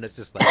marathon, and it's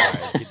just like,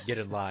 all right, get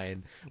in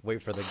line,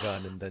 wait for the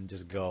gun, and then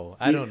just go.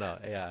 I don't know.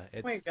 Yeah.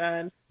 Oh my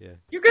God. Yeah.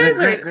 You guys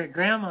are.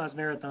 Grandma's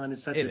Marathon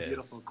is such a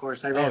beautiful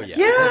course. I ran it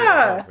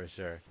Yeah. For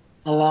sure.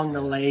 along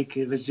the lake.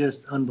 It was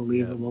just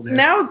unbelievable there.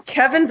 Now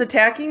Kevin's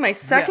attacking my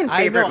second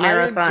favorite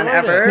marathon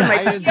ever, my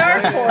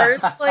PR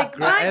course. Like,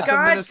 my It's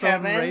God, a Minnesotan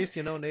Kevin. race,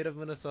 you know, native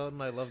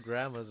Minnesotan. I love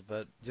grandmas,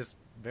 but just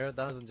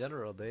marathons in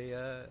general,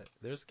 they're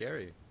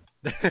scary.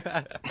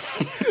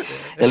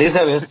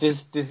 Elizabeth,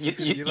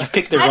 you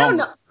picked the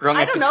wrong episode.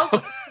 I don't know.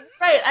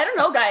 Right, I don't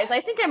know, guys.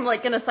 I think I'm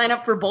like gonna sign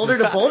up for Boulder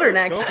to Boulder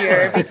next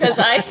year because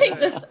I think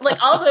this, like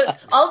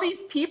all these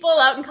people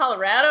out in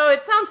Colorado,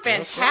 it sounds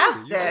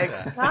fantastic.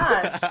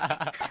 God.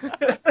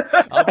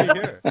 I'll be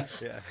here.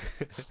 Yeah.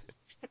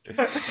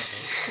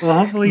 Well,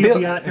 hopefully you'll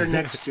be out here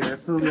next year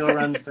if Julio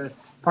runs the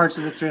parts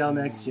of the trail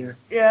next year.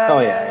 Yeah.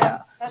 Oh yeah.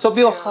 So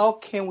Bill, how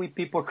can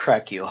people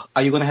track you?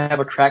 Are you gonna have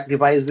a track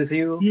device with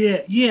you?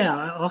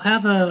 Yeah. I'll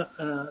have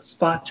a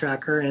spot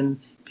tracker, and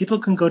people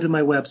can go to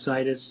my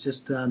website. It's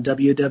just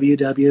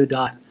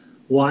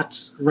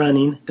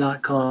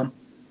www.wattsrunning.com,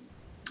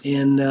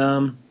 and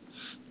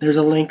there's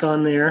a link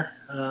on there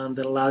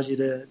that allows you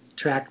to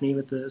track me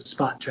with the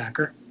spot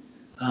tracker.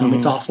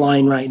 It's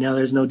offline right now.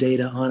 There's no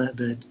data on it,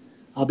 but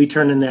I'll be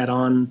turning that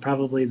on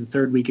probably the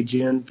third week of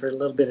June for a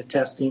little bit of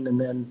testing, and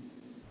then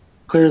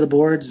clear the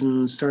boards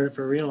and start it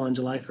for real on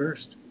July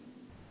 1st.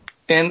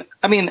 And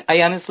I mean,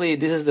 I honestly,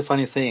 this is the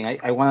funny thing.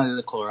 I want to do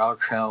the Colorado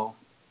Trail.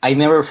 I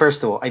never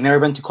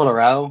been to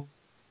Colorado,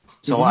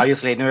 so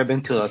obviously I've never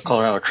been to a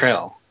Colorado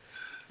Trail.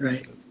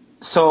 Right.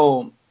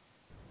 So,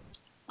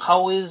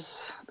 how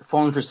is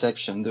phone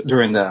reception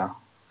during the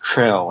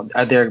trail?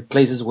 Are there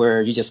places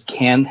where you just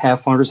can't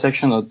have phone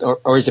reception,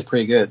 or is it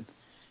pretty good?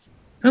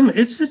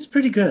 It's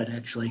pretty good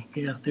actually.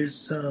 Yeah,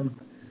 there's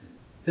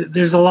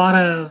a lot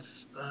of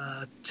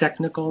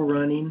technical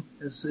running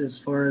as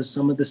far as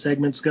some of the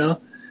segments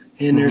go,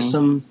 and there's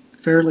some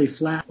fairly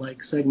flat,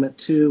 like segment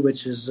 2,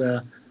 which is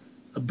a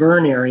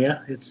burn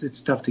area.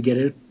 It's tough to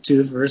get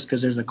to first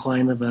because there's a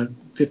climb of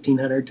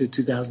 1,500 to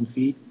 2,000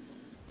 feet,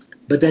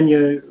 but then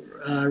you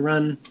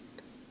run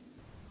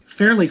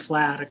fairly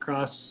flat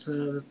across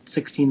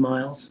 16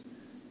 miles.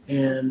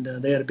 And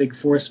they had a big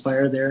forest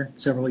fire there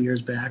several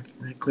years back,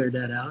 and I cleared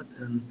that out.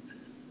 And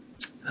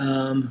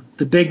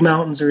the big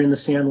mountains are in the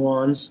San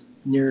Juans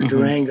near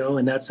Durango,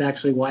 and that's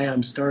actually why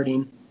I'm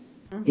starting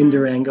in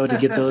Durango to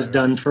get those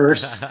done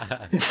first,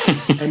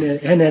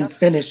 and then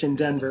finish in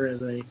Denver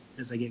as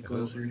I get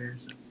closer here.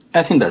 So.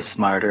 I think that's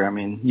smarter. I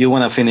mean, you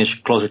want to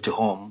finish closer to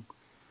home.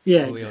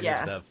 Yeah, Julio exactly.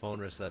 needs that phone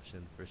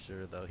reception for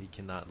sure, though. He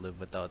cannot live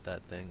without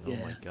that thing. Oh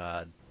my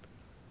God.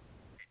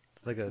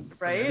 Like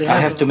right? I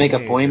have to make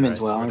appointments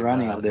while I'm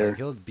running out there. Like,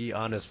 he'll be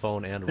on his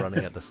phone and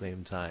running at the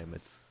same time.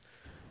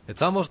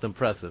 It's almost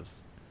impressive.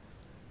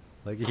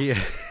 Like yeah.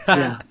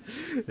 I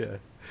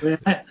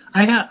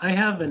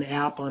have an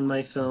app on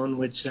my phone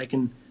which I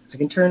can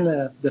turn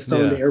the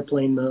phone to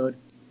airplane mode,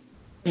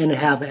 and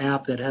have an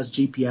app that has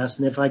GPS.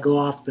 And if I go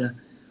off the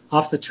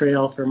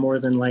trail for more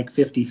than like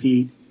 50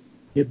 feet,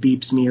 it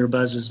beeps me or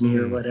buzzes me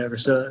or whatever.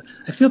 So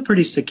I feel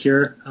pretty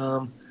secure.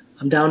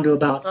 I'm down to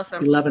about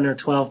 11 or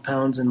 12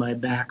 pounds in my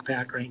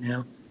backpack right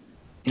now,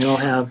 and I'll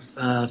have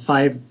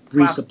 5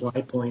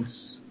 resupply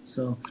points.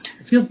 So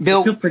I feel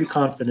pretty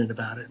confident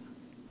about it.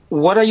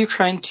 What are you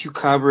trying to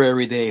cover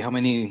every day?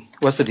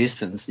 What's the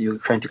distance you're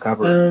trying to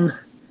cover?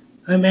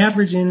 I'm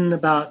averaging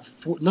about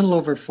a little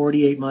over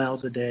 48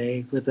 miles a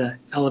day with an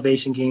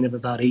elevation gain of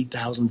about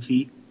 8,000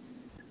 feet.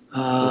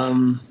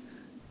 Total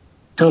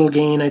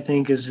gain, I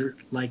think, is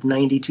like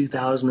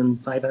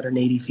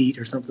 92,580 feet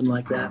or something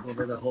like that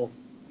over the whole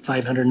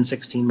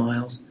 516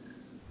 miles.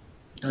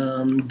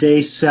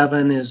 Day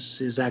 7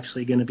 is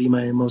actually going to be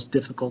my most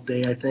difficult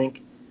day, I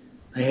think.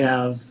 I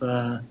have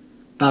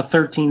about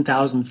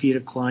 13,000 feet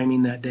of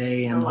climbing that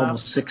day, and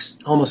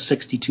almost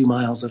 62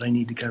 miles that I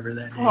need to cover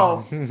that day.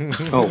 Oh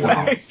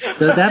wow!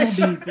 So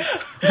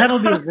that'll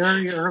be a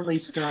very early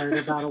start,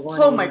 about a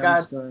 1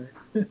 a.m. start.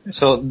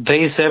 So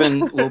day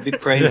 7 we'll be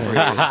praying for you.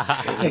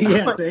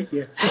 Yeah, thank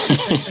you.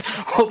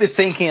 We'll be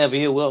thinking of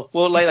you. We'll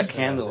light a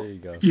candle. There you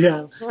go.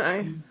 Yeah.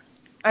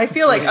 I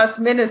feel like us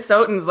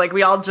Minnesotans, like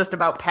we all just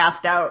about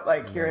passed out,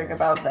 like hearing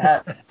about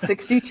that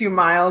 62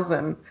 miles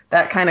and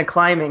that kind of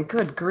climbing.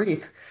 Good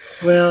grief.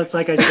 Well, it's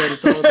like I said,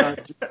 it's all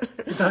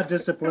about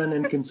discipline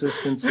and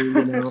consistency,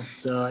 you know.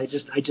 So I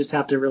just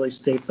have to really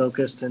stay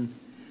focused and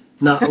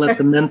not let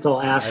the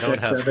mental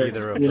aspects of it.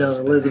 You know,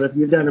 Elizabeth,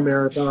 you've done a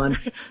marathon.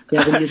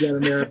 Kevin, you've done a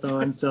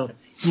marathon, so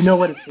you know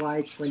what it's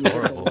like when you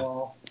hit the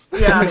wall.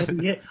 Yeah.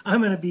 I'm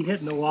going to be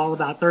hitting the wall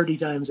about 30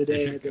 times a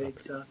day, I think.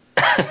 So.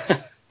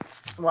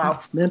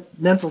 Wow.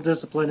 Mental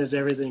discipline is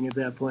everything at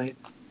that point.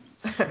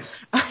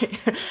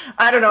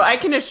 I don't know. I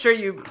can assure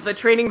you the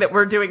training that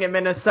we're doing in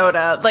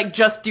Minnesota, like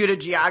just due to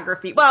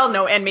geography, well,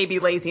 no, and maybe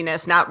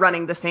laziness, not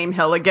running the same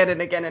hill again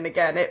and again and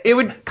again. It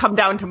would come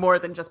down to more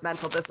than just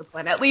mental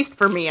discipline, at least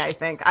for me, I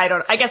think.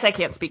 I guess I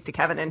can't speak to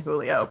Kevin and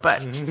Julio,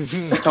 but.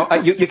 No,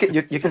 you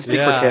can speak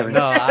for Kevin.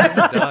 No,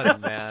 I'm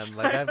done, man.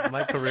 Like,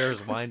 my career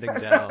is winding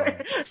down.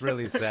 It's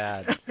really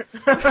sad.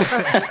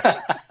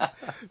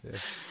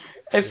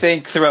 I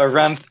think through a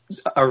run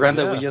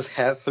that we just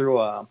had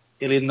through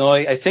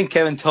Illinois, I think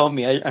Kevin told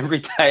me I'm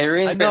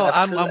retiring. I know.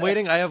 I'm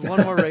waiting. I have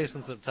one more race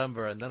in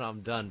September, and then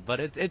I'm done. But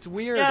it's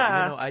weird.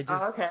 Yeah. You know, I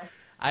just okay.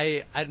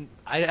 I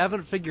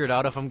haven't figured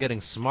out if I'm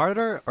getting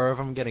smarter or if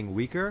I'm getting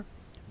weaker.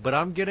 But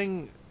I'm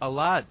getting a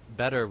lot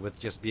better with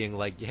just being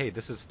like, hey,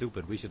 this is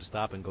stupid. We should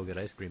stop and go get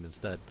ice cream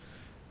instead.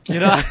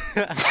 You know,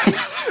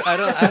 I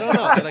don't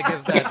know. Like,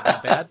 is that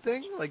a bad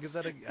thing? Like, is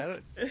that yeah.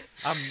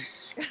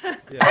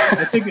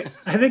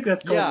 I think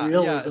that's called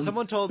realism. Yeah.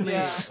 Someone told me,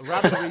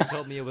 Robin Reed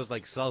told me it was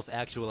like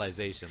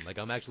self-actualization. Like,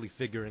 I'm actually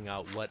figuring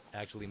out what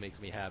actually makes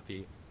me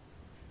happy,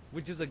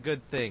 which is a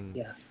good thing.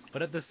 Yeah.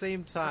 But at the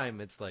same time,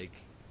 it's like,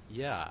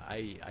 yeah,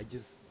 you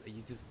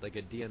just like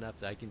a DNF,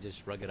 I can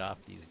just shrug it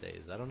off these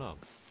days. I don't know.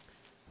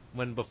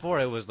 When before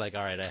it was like,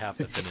 all right, I have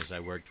to finish. I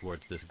work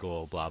towards this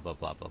goal. Blah blah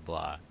blah blah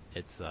blah.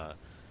 It's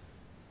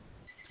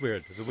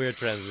weird. It's a weird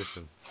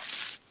transition.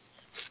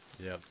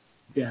 Yep.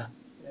 Yeah.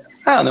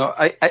 I don't know.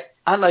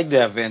 I like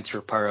the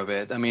adventure part of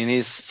it. I mean,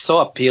 it's so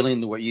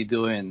appealing to what you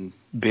do in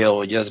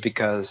Bill, just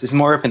because it's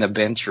more of an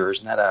adventure.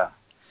 It's not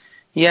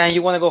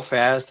you want to go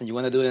fast and you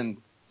want to do it in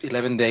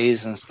 11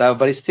 days and stuff,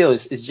 but it's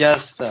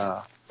just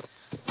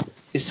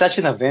it's such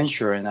an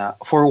adventure. And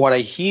for what I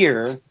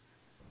hear,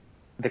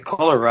 the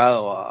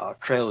Colorado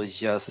trail is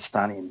just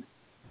stunning.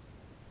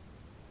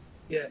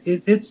 Yeah,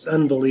 it's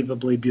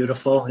unbelievably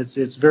beautiful.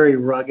 It's very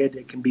rugged.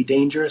 It can be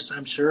dangerous,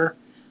 I'm sure.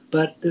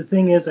 But the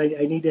thing is, I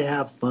need to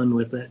have fun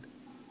with it.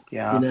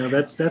 Yeah. You know,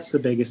 that's the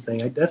biggest thing.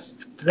 That's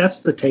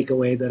the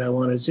takeaway that I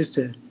want, is just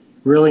to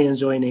really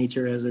enjoy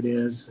nature as it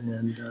is,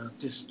 and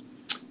just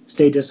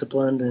stay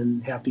disciplined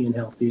and happy and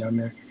healthy on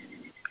there.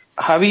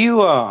 How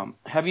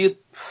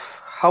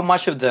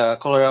much of the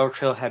Colorado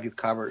Trail have you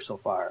covered so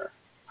far?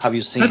 Have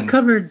you seen? I've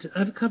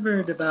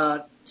covered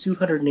about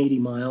 280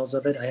 miles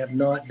of it. I have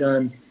not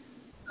done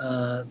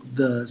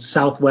the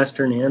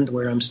southwestern end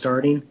where I'm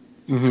starting.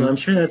 Mm-hmm. So I'm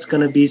sure that's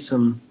going to be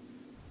some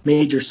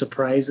major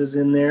surprises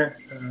in there.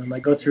 I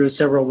go through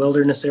several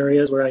wilderness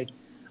areas where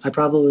I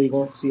probably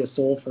won't see a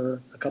soul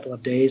for a couple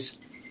of days.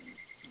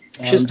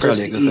 Which is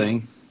probably a good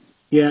thing.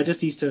 Yeah,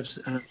 just east of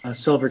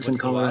Silverton,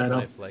 Colorado.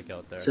 What's the wildlife like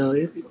out there? So,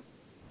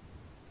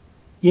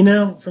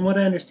 from what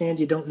I understand,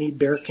 you don't need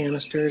bear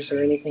canisters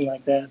or anything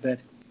like that. But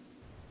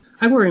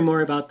I worry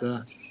more about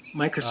the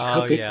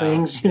microscopic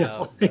things,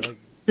 like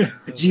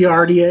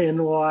Giardia in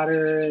the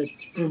water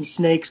and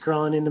snakes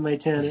crawling into my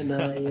tent at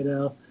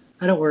night.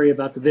 I don't worry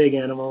about the big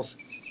animals.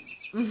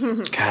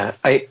 God,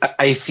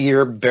 I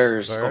fear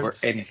bears over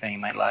anything in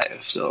my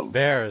life. So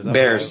bears.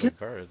 Bears,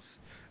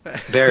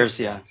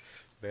 yeah.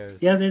 Bears.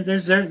 Yeah,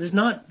 there's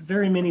not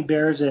very many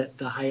bears at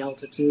the high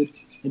altitude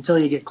until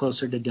you get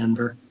closer to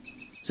Denver.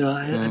 So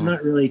I'm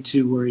not really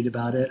too worried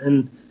about it.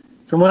 And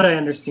from what I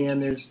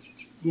understand,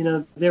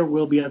 there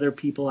will be other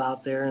people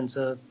out there, and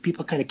so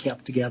people kind of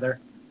kept together,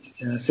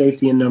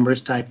 safety in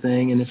numbers type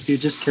thing. And if you're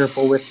just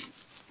careful with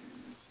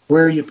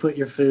where you put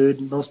your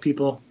food, most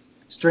people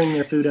string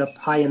their food up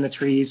high in the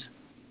trees,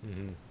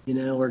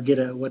 or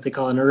get what they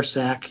call an earth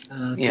sack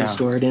to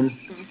store it in.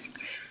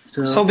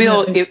 So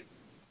Bill,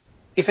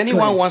 if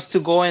anyone wants to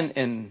go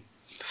and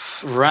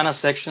run a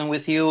section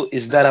with you,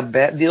 is that a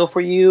bad deal for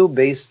you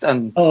based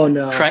on? Oh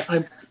no,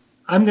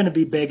 I'm going to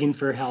be begging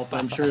for help.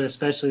 I'm sure,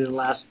 especially the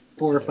last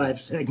 4 or 5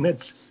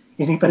 segments.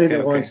 Anybody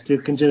that wants to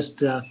can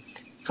just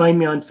find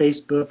me on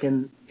Facebook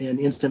and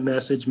instant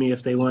message me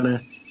if they want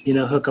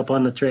to, hook up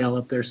on the trail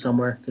up there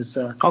somewhere. Cause,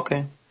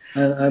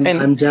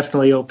 I'm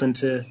definitely open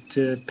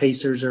to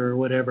pacers or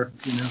whatever,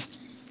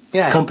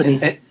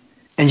 company.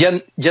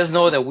 And just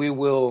know that we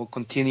will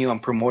continue on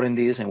promoting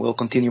this, and we'll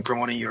continue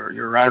promoting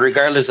your ride,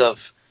 regardless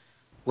of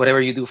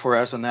whatever you do for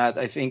us on that.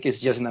 I think it's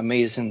just an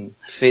amazing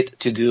fit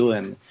to do,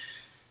 and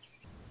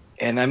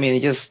I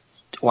mean,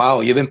 wow,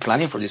 you've been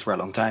planning for this for a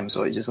long time,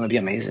 so it's just gonna be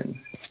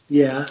amazing.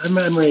 Yeah,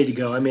 I'm ready to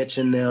go. I'm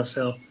itching now,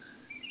 so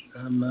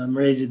I'm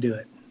ready to do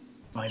it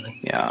finally.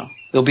 Yeah,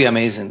 it'll be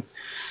amazing.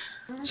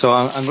 So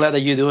I'm glad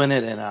that you're doing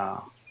it, and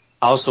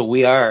also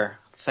we are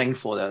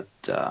thankful that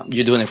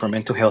you're doing it for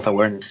mental health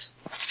awareness.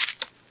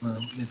 Well,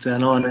 it's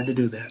an honor to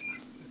do that.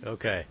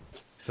 Okay,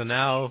 so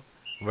now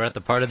we're at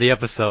the part of the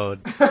episode,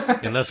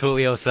 unless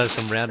Julio says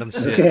some random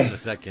shit in a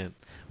second,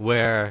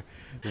 where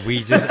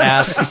we just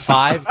ask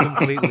 5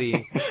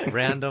 completely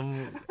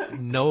random,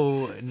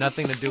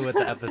 nothing to do with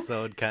the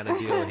episode kind of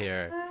deal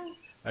here.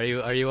 Are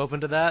you open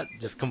to that?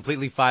 Just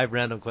completely 5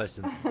 random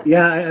questions.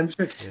 Yeah, I'm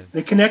sure. Yeah.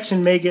 The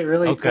connection may get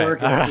really poor.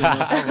 All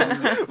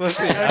right. We'll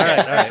see. All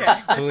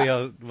right.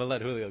 Julio, we'll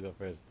let Julio go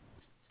first.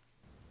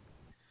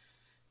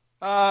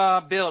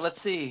 Bill, let's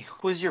see.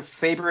 Who's your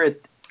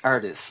favorite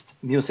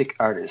music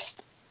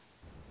artist?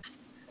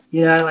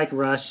 Yeah, I like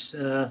Rush.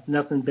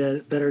 Nothing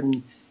better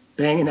than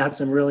banging out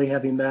some really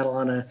heavy metal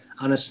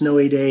on a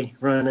snowy day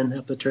running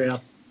up the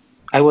trail.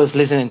 I was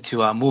listening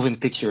to Moving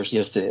Pictures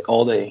yesterday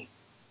all day.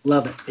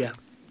 Love it. Yeah.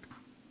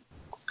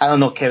 I don't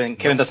know, Kevin.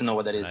 Kevin doesn't know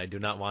what that is. I do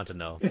not want to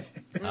know.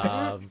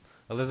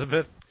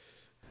 Elizabeth?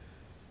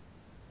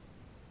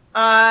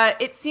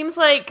 It seems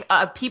like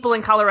people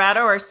in Colorado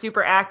are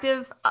super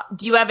active.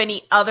 Do you have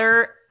any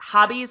other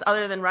hobbies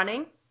other than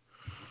running?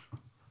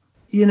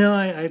 You know,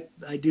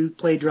 I do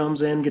play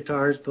drums and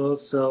guitars both,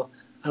 so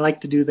I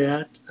like to do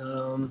that.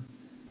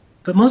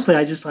 But mostly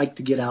I just like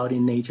to get out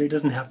in nature. It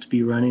doesn't have to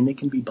be running. It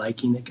can be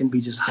biking. It can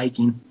be just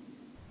hiking,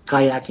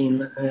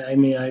 kayaking. I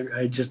mean,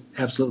 I just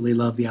absolutely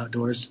love the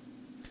outdoors.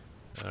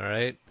 All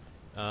right.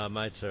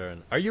 My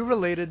turn. Are you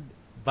related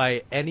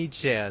by any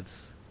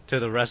chance to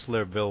the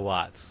wrestler Bill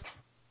Watts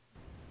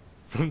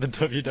from the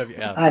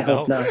WWF? I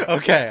hope not.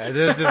 Okay,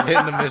 this is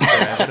hitting the mystery.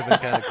 That would have been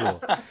kind of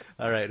cool.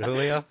 All right,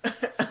 Julio?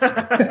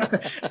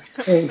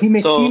 Hey, he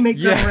may come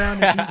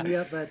around and beat me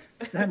up, but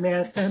that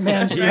man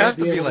He has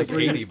to be like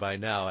 80 by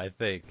now, I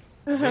think.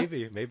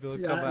 Maybe it'll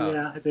come out.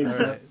 Yeah, I think All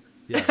so. right.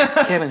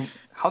 Yeah. Kevin,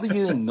 how do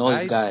you even know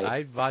this guy?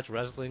 I watch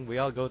wrestling. We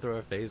all go through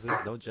our phases.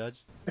 Don't judge.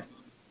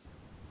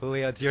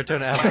 Julio, it's your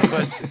turn to ask a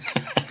question.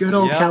 Good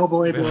old Yep.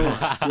 cowboy Bill.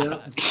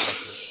 Yep.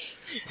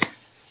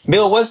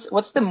 Bill,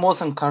 what's the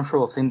most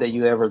uncomfortable thing that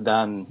you ever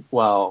done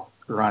while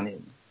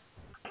running?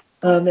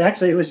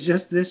 Actually, it was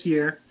just this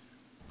year.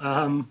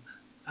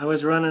 I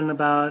was running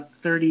about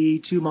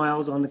 32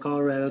 miles on the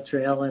Colorado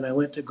Trail, and I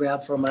went to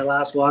grab for my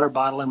last water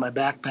bottle in my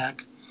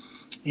backpack,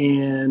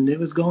 and it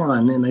was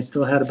gone, and I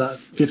still had about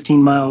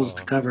 15 miles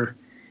to cover.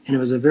 And it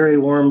was a very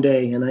warm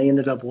day, and I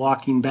ended up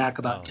walking back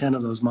about 10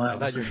 of those I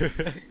miles. thought you were,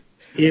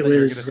 It you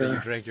was. you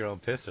drank your own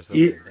piss or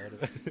something.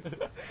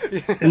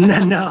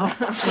 No,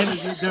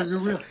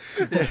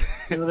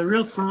 the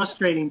real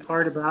frustrating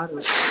part about it.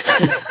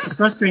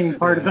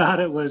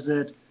 Was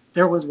that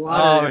there was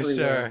water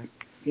everywhere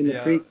in the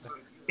creeks.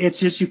 It's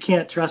just you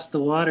can't trust the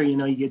water. You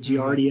know, you get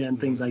giardia and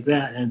things like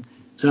that, and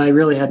so I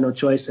really had no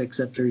choice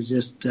except to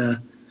just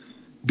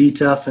be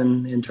tough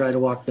and try to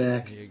walk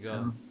back. There you go.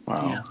 So,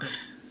 Wow. yeah.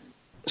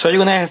 So are you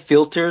gonna have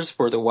filters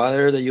for the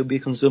water that you'll be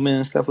consuming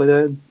and stuff like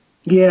that?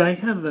 Yeah, I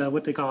have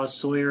what they call a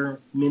Sawyer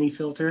mini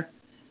filter.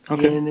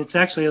 Okay. And it's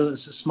actually a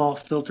small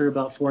filter,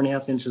 about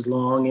 4.5 inches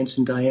long, inch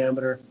in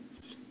diameter.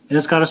 And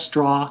it's got a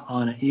straw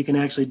on it. You can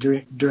actually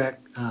drink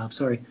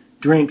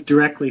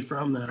directly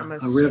from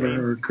a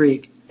river or a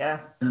creek.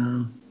 Yeah.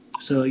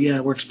 So, yeah,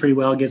 it works pretty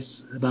well. It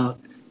gets about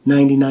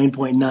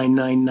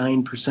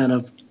 99.999%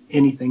 of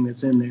anything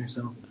that's in there.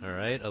 So. All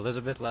right,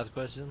 Elizabeth, last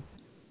question.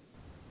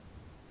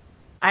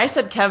 I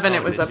said, Kevin,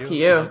 it was did up you? to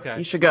you. Okay.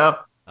 You should go.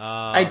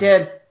 I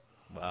did.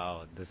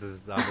 Wow, this is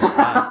on the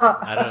spot.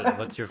 I don't.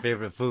 What's your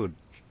favorite food?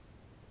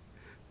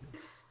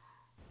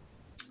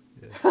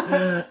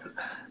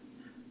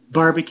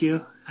 Barbecue,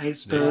 I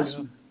suppose.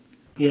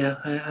 Yeah,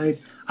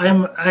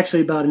 I'm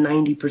actually about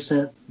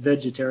 90%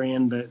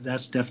 vegetarian, but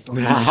that's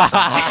definitely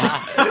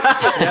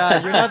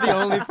Yeah, you're not the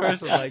only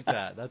person like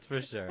that. That's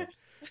for sure.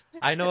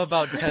 I know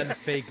about 10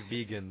 fake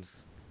vegans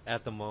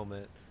at the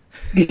moment.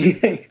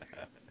 Yeah.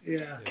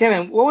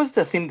 Kevin, what was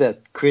the thing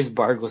that Chris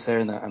Bard was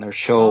there on our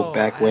show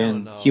back I don't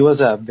when know. he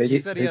was a He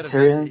said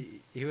vegetarian?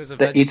 he was a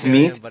that eats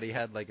vegetarian, meat? but he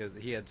had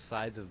he had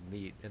sides of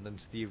meat, and then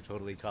Steve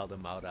totally called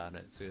him out on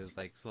it. So he was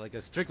like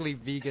a strictly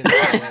vegan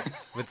diet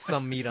with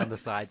some meat on the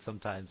side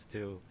sometimes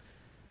too.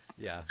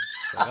 Yeah.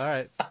 So, all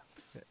right.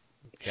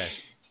 Okay.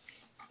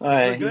 All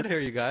right. We're good here,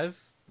 you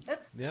guys.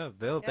 Yeah,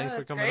 Bill, thanks for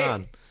that's coming great.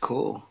 on.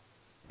 Cool.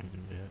 Yeah.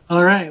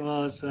 All right.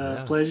 Well, it's a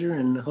Yeah. pleasure,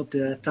 and I hope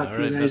to talk All to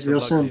right, you guys best of real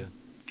luck to soon. you.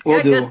 We'll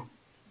Yeah, do.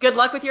 Good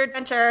luck with your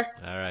adventure.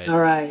 All right. All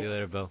right. See you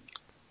later, Bill.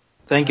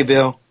 Thank you,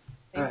 Bill. All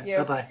Thank right. you.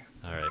 Bye-bye.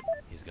 All right.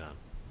 He's gone.